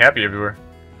 People are just getting happy everywhere.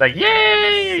 Like,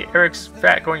 yay! Eric's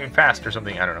going fast or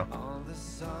something. I don't know.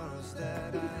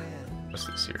 What's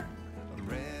this here?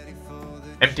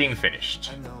 Emptying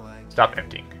finished. Stop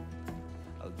emptying.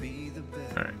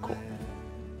 Alright, cool.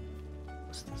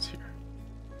 What's this here?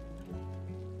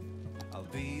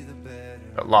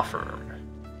 A law firm.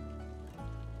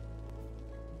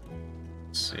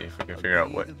 Let's see if we can figure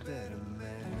out what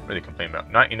they complain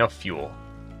about. Not enough fuel.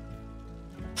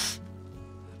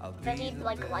 They need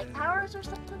like light powers or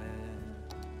something?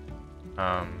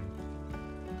 No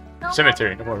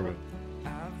Cemetery, no more room.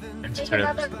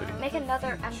 Make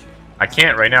another I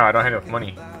can't right now. I don't have enough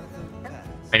money.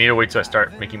 I need to wait till I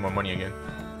start making more money again.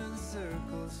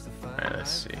 Alright,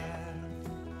 let's see.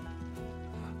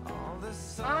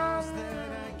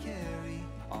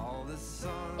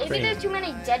 Maybe there's too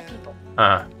many dead people.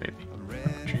 Maybe.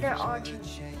 There are too.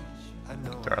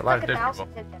 There are a lot of Like dead 1,000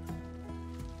 people. dead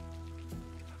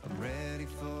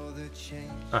people.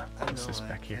 What's this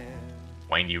back here?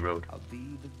 Windy road.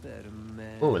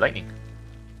 Oh, lightning.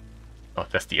 Oh,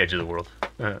 that's the edge of the world.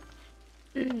 Alright,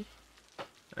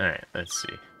 let's see.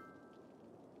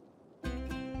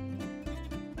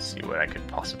 Let's see what I could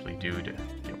possibly do to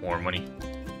get more money.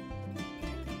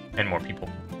 And more people.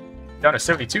 Down to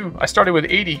 72. I started with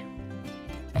 80.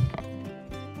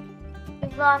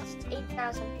 We've lost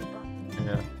 8,000 people.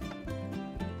 Yeah.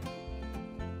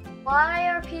 Why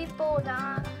are people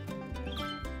dying?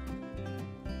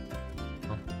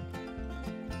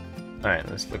 Alright,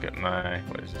 let's look at my...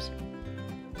 What is this?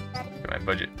 Let's look at my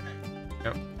budget.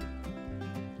 Yep.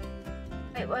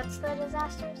 Wait, what's the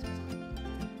disasters?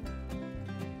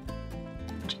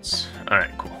 Budgets.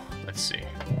 Alright, cool. Let's see.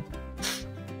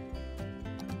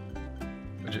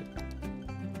 Budget.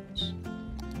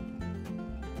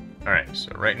 Alright,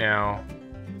 so right now...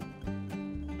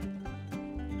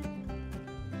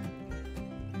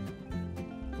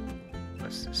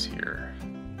 What's this here?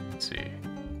 Let's see.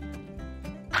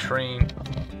 Train.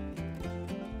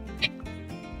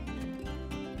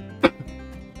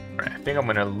 think I'm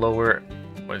gonna lower.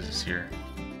 What is this here?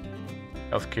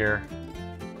 Healthcare,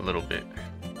 a little bit.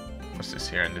 What's this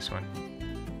here in this one?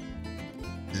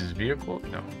 Is this vehicle?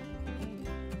 No.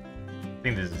 I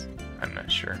think this is. I'm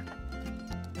not sure.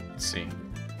 Let's see.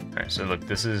 All right. So look,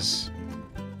 this is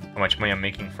how much money I'm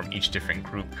making from each different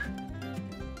group.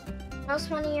 Most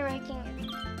money you're making.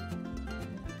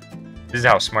 This is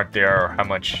how smart they are, or how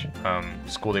much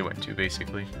school they went to,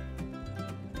 basically.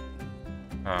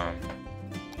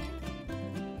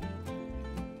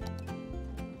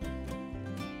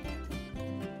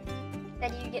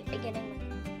 That you getting.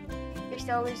 You're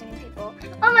still losing people.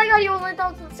 Oh my god, you only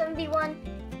 1,071.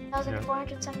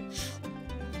 1,470.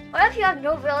 What if you have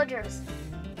no villagers?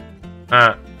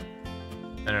 I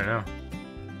don't know.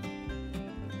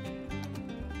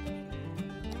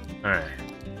 Alright.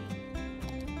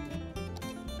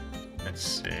 Let's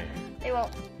see. They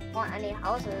won't want any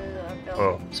houses or buildings.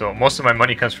 Oh, so most of my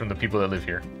money comes from the people that live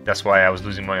here. That's why I was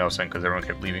losing money all of a sudden, because everyone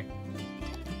kept leaving.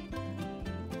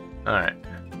 Alright.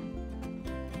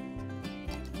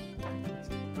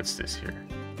 What's this here?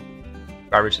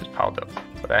 Garbage is piled up.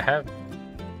 But I have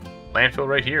landfill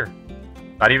right here.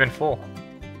 Not even full.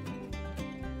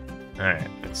 Alright,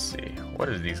 let's see. What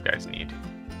do these guys need?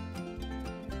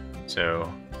 So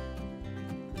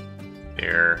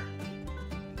they're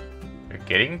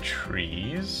getting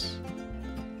trees.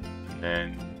 And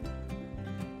then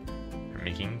they're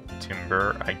making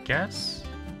timber, I guess.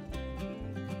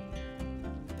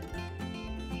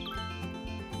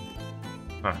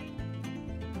 Huh.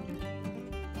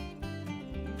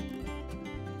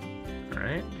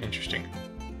 Alright, interesting.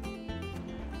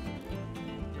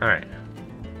 Alright.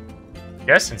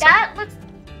 Yes, and That looks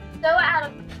so out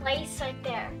of place right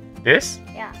there. this?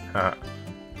 Yeah. Huh.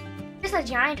 Just a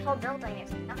giant tall building.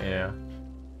 It's nothing. Yeah.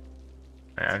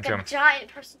 Alright, I'm Like a gonna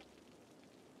giant person.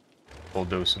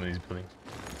 bulldoze some of these buildings.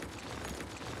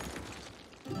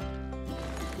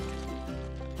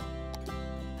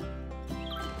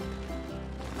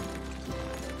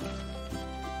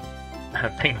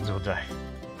 Penguins will die.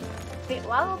 Wait,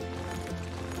 wow.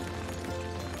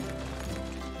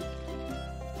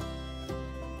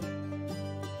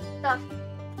 Stuff.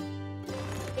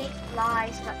 Big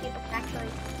flies so that people can actually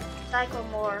cycle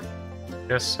more.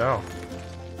 Guess so.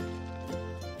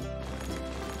 You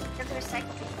have to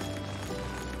recycle people.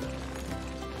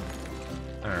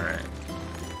 Alright.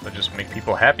 I'll just make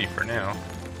people happy for now.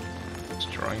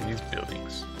 Destroying these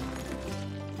buildings.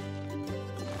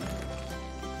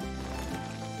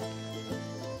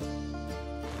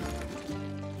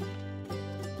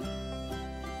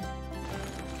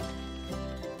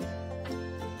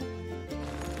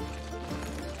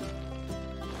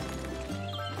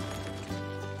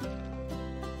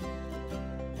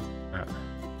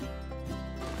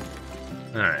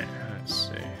 Alright, let's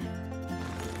see.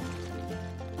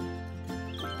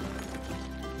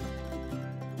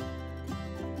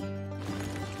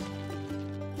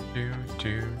 Do.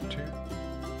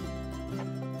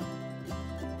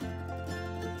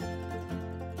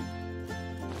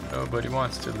 Nobody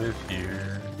wants to live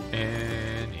here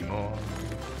anymore.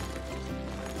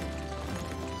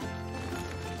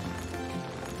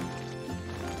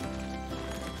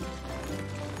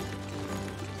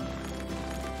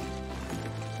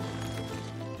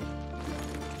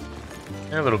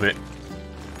 A little bit.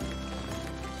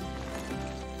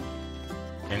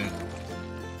 And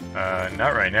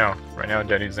not right now. Right now,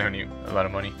 Daddy doesn't have a lot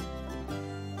of money.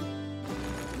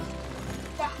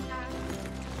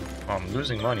 Well, I'm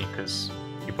losing money because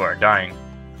people are dying.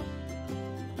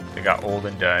 They got old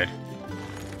and died.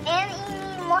 And you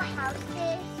need more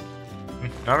houses.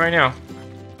 Not right now.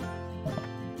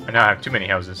 Right now I have too many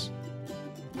houses.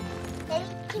 Maybe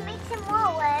can make some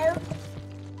more roads.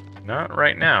 Not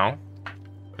right now,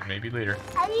 but maybe later.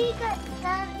 How do you get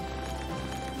some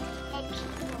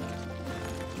people?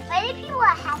 What if you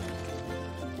are happy?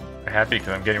 I'm happy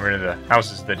because I'm getting rid of the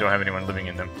houses that don't have anyone living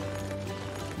in them.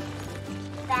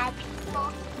 Bad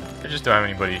people. They just don't have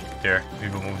anybody there.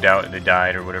 People moved out and they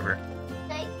died or whatever.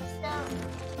 Like so.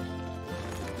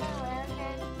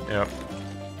 Yep.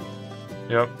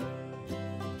 Yep.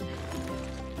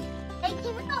 They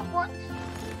can go one.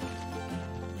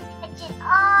 It's just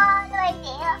all the way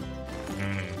there.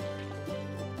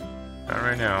 Not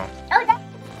right now. Oh, that's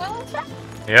dangerous.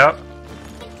 Yep.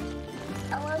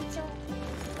 I want some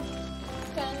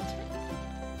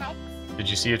dangerous. Did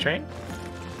you see a train?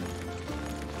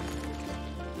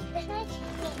 This makes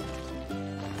me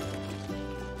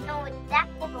know that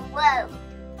was a road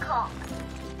car.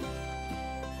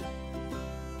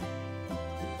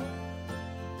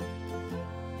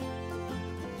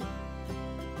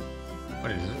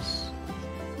 What is this?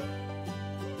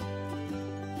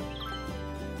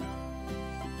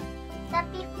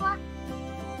 that before?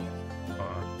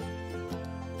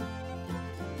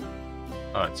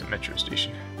 Oh, it's a metro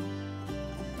station.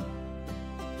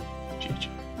 GG.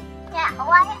 Yeah, I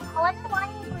wonder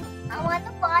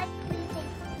why I'm losing.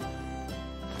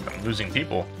 I'm losing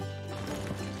people.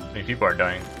 How many people are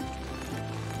dying?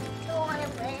 Don't want to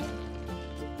win.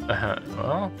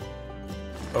 Well,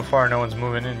 so far no one's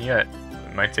moving in yet.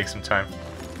 It might take some time.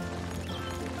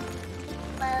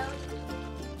 Well,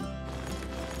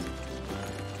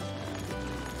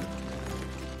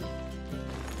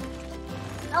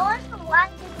 I want to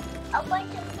watch a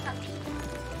bunch of stuff.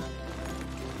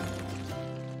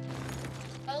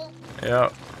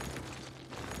 Yep.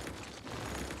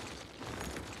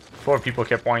 Before people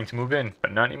kept wanting to move in,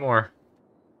 but not anymore.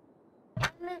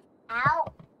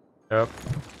 Out. Yep.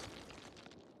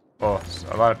 Well,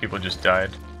 a lot of people just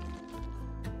died.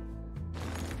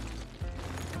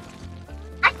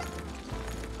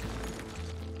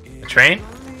 The train?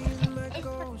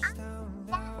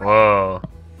 Whoa.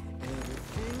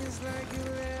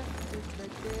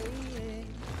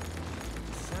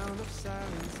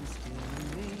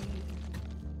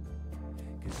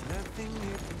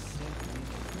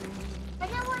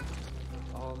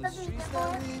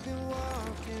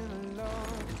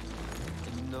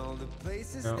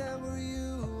 No.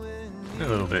 A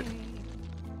little bit.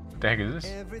 What the heck is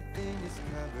this?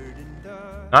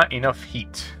 Not enough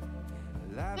heat.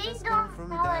 These don't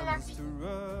smell enough.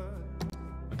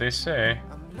 What they say?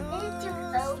 It's too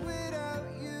low.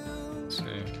 Let's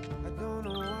see.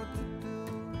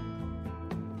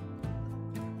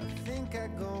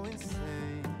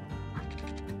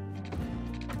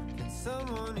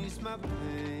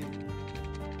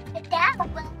 It's down, but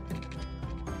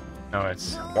No,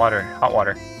 it's water. Hot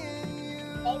water.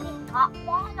 maybe hot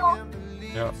water.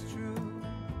 Yep.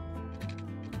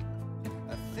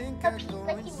 Cookie,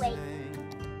 wait.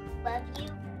 Love you.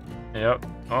 Yep.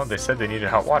 Oh, they said they needed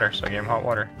hot water, so I gave them hot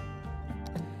water.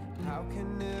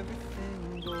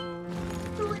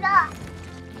 Do it up.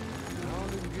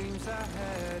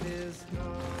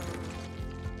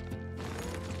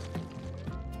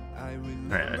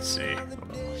 Alright, let's see. Take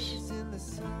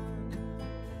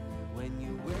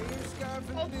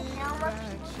no more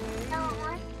people. No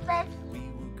one. But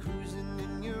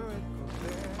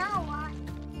no one.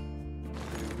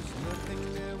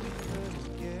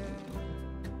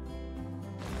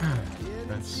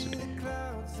 Let's see.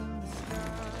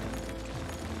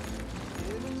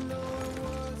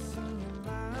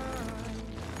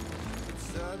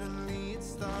 Suddenly it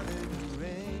started to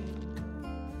rain,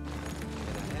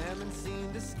 and I haven't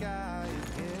seen the sky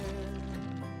again.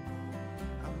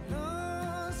 I'm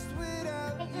lost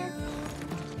without you.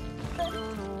 I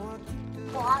don't know what to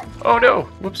do. What? Oh no!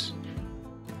 Whoops.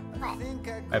 What?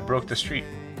 I broke the street.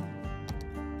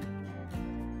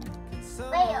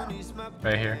 Where?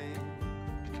 Right here.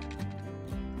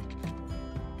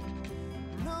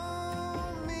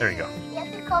 There we go. You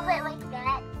have to cover it like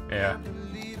that. Yeah.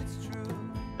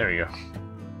 There we go.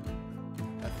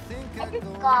 This is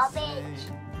garbage.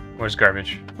 Where's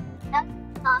garbage? That's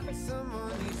garbage.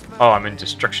 Oh, I'm in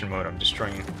destruction mode. I'm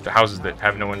destroying the houses that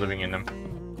have no one living in them.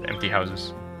 The empty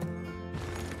houses.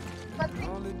 Look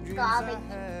at garbage.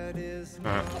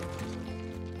 Uh-huh.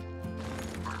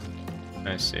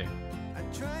 I see.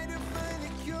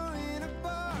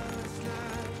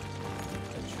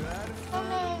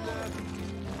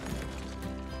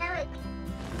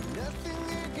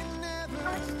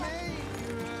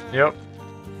 Yep.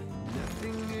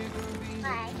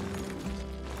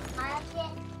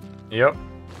 Yep.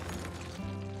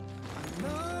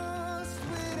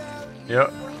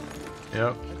 Yep.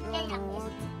 Yep.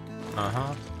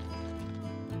 Uh-huh.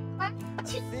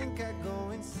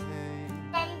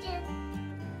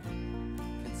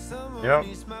 Yep.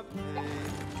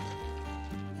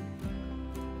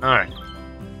 Alright.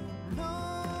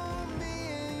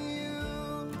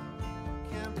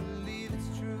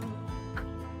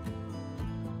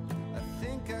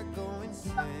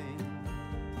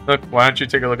 Look, why don't you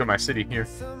take a look at my city here?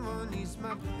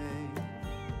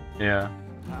 Yeah.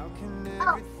 Oh,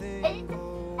 is it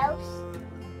house?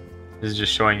 This is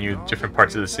just showing you different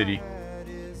parts of the city.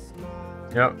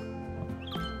 Yep.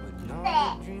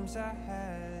 There.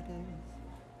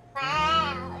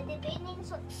 Wow, the buildings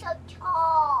look so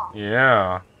tall.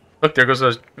 Yeah. Look, there goes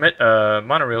a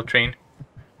monorail train.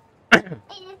 It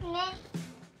is meant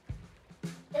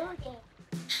building.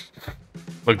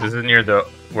 Look, this is near the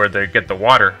where they get the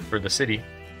water for the city.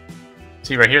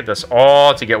 See right here, that's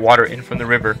all to get water in from the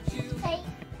river. Like,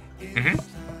 it's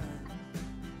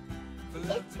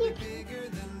cute.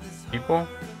 People,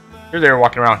 you're there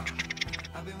walking around.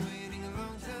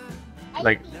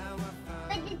 Like,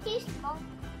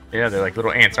 Yeah, they're like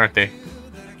little ants, aren't they?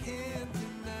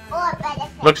 Or butterfly.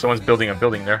 Look, someone's building a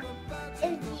building there. Are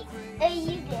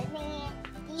you building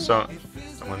it? So,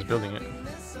 someone's building it.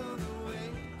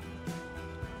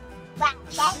 Wow,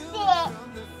 that's it.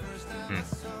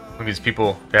 Look at these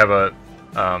people. They have a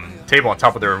table on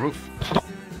top of their roof.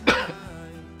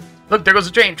 Look, there goes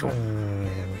the train. It's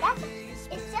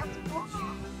just cool.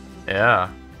 Yeah.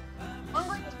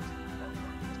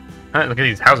 Huh, look at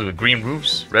these houses with green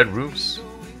roofs, red roofs.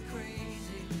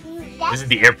 This is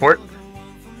the airport.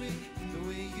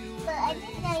 But I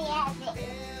didn't know you had it.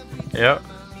 Yep.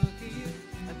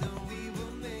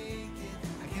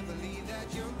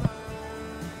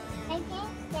 I think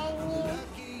then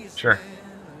you. Sure.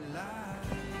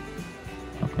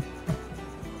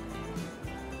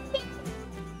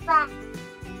 But.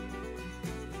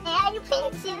 Are you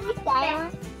playing Super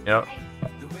Skylines? Yep.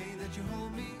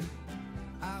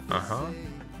 Uh-huh.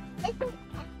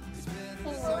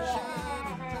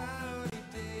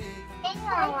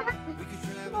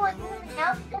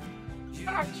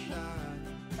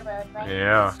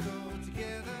 Yeah.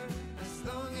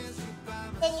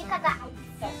 Then you got the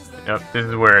ice. Yep. This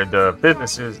is where the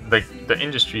business is, like the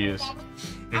industry is.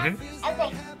 Okay.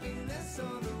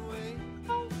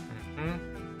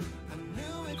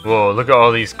 Whoa, look at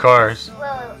all these cars.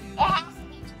 Well, it has to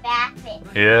be traffic.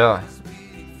 Yeah.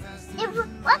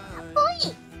 What's the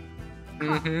point?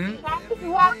 Traffic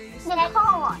walks the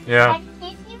car. Yeah. Like,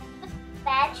 if you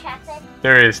bad traffic.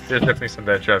 There's definitely some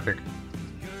bad traffic.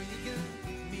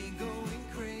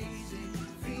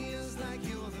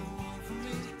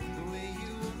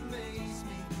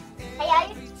 Hey, are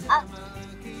you, is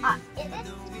this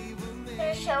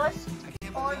gonna show us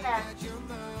all the...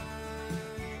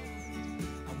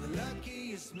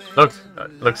 Look,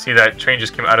 look, see that train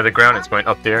just came out of the ground. It's going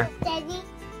up there. Daddy,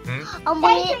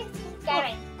 wait.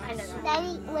 Daddy, I know that.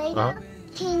 Daddy, wait.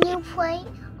 Can you play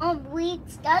we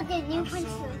started the new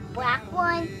Princess Black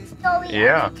one story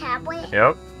on the tablet?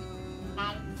 Yep.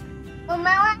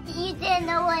 Remember, you didn't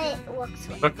know what it looks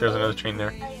like. Look, there's another train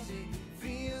there.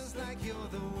 It's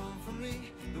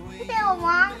been a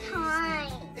long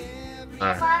time.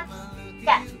 Yeah.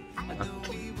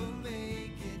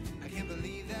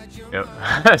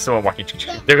 Yep. Someone walking.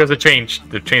 There goes the train.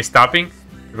 The train's stopping.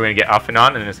 We're going to get off and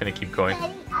on, and it's going to keep going.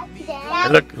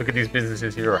 And look at these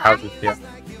businesses here, or houses. Yeah.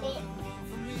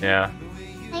 Yeah.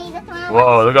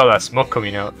 Whoa, look at all that smoke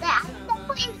coming out.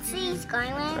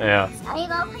 Skylines. Yeah. Are you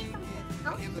gonna play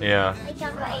something else? Yeah. Like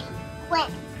number 8.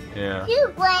 Gwen. Yeah.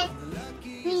 2 Gwen.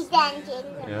 3 Dungeons.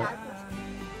 Yeah.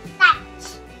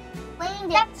 That's playing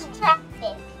the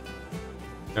traffic.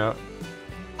 Yeah.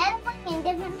 And playing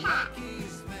different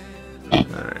paths.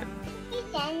 Alright. He's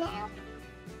done now.